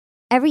purpose.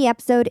 Every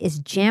episode is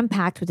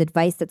jam-packed with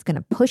advice that's going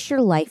to push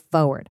your life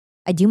forward.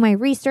 I do my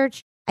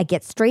research, I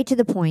get straight to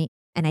the point,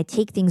 and I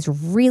take things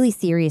really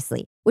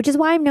seriously, which is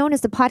why I'm known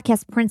as the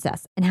podcast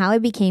princess and how I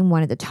became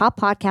one of the top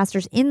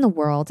podcasters in the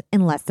world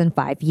in less than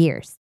 5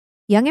 years.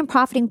 Young and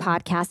Profiting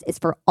Podcast is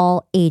for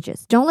all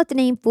ages. Don't let the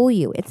name fool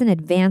you. It's an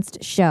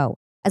advanced show.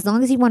 As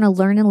long as you want to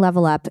learn and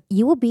level up,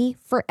 you will be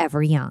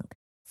forever young.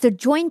 So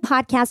join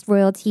podcast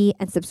royalty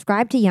and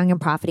subscribe to Young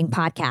and Profiting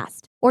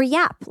Podcast, or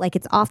YAP, like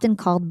it's often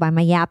called by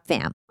my YAP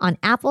fam, on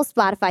Apple,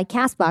 Spotify,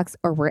 CastBox,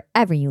 or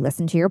wherever you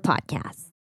listen to your podcasts.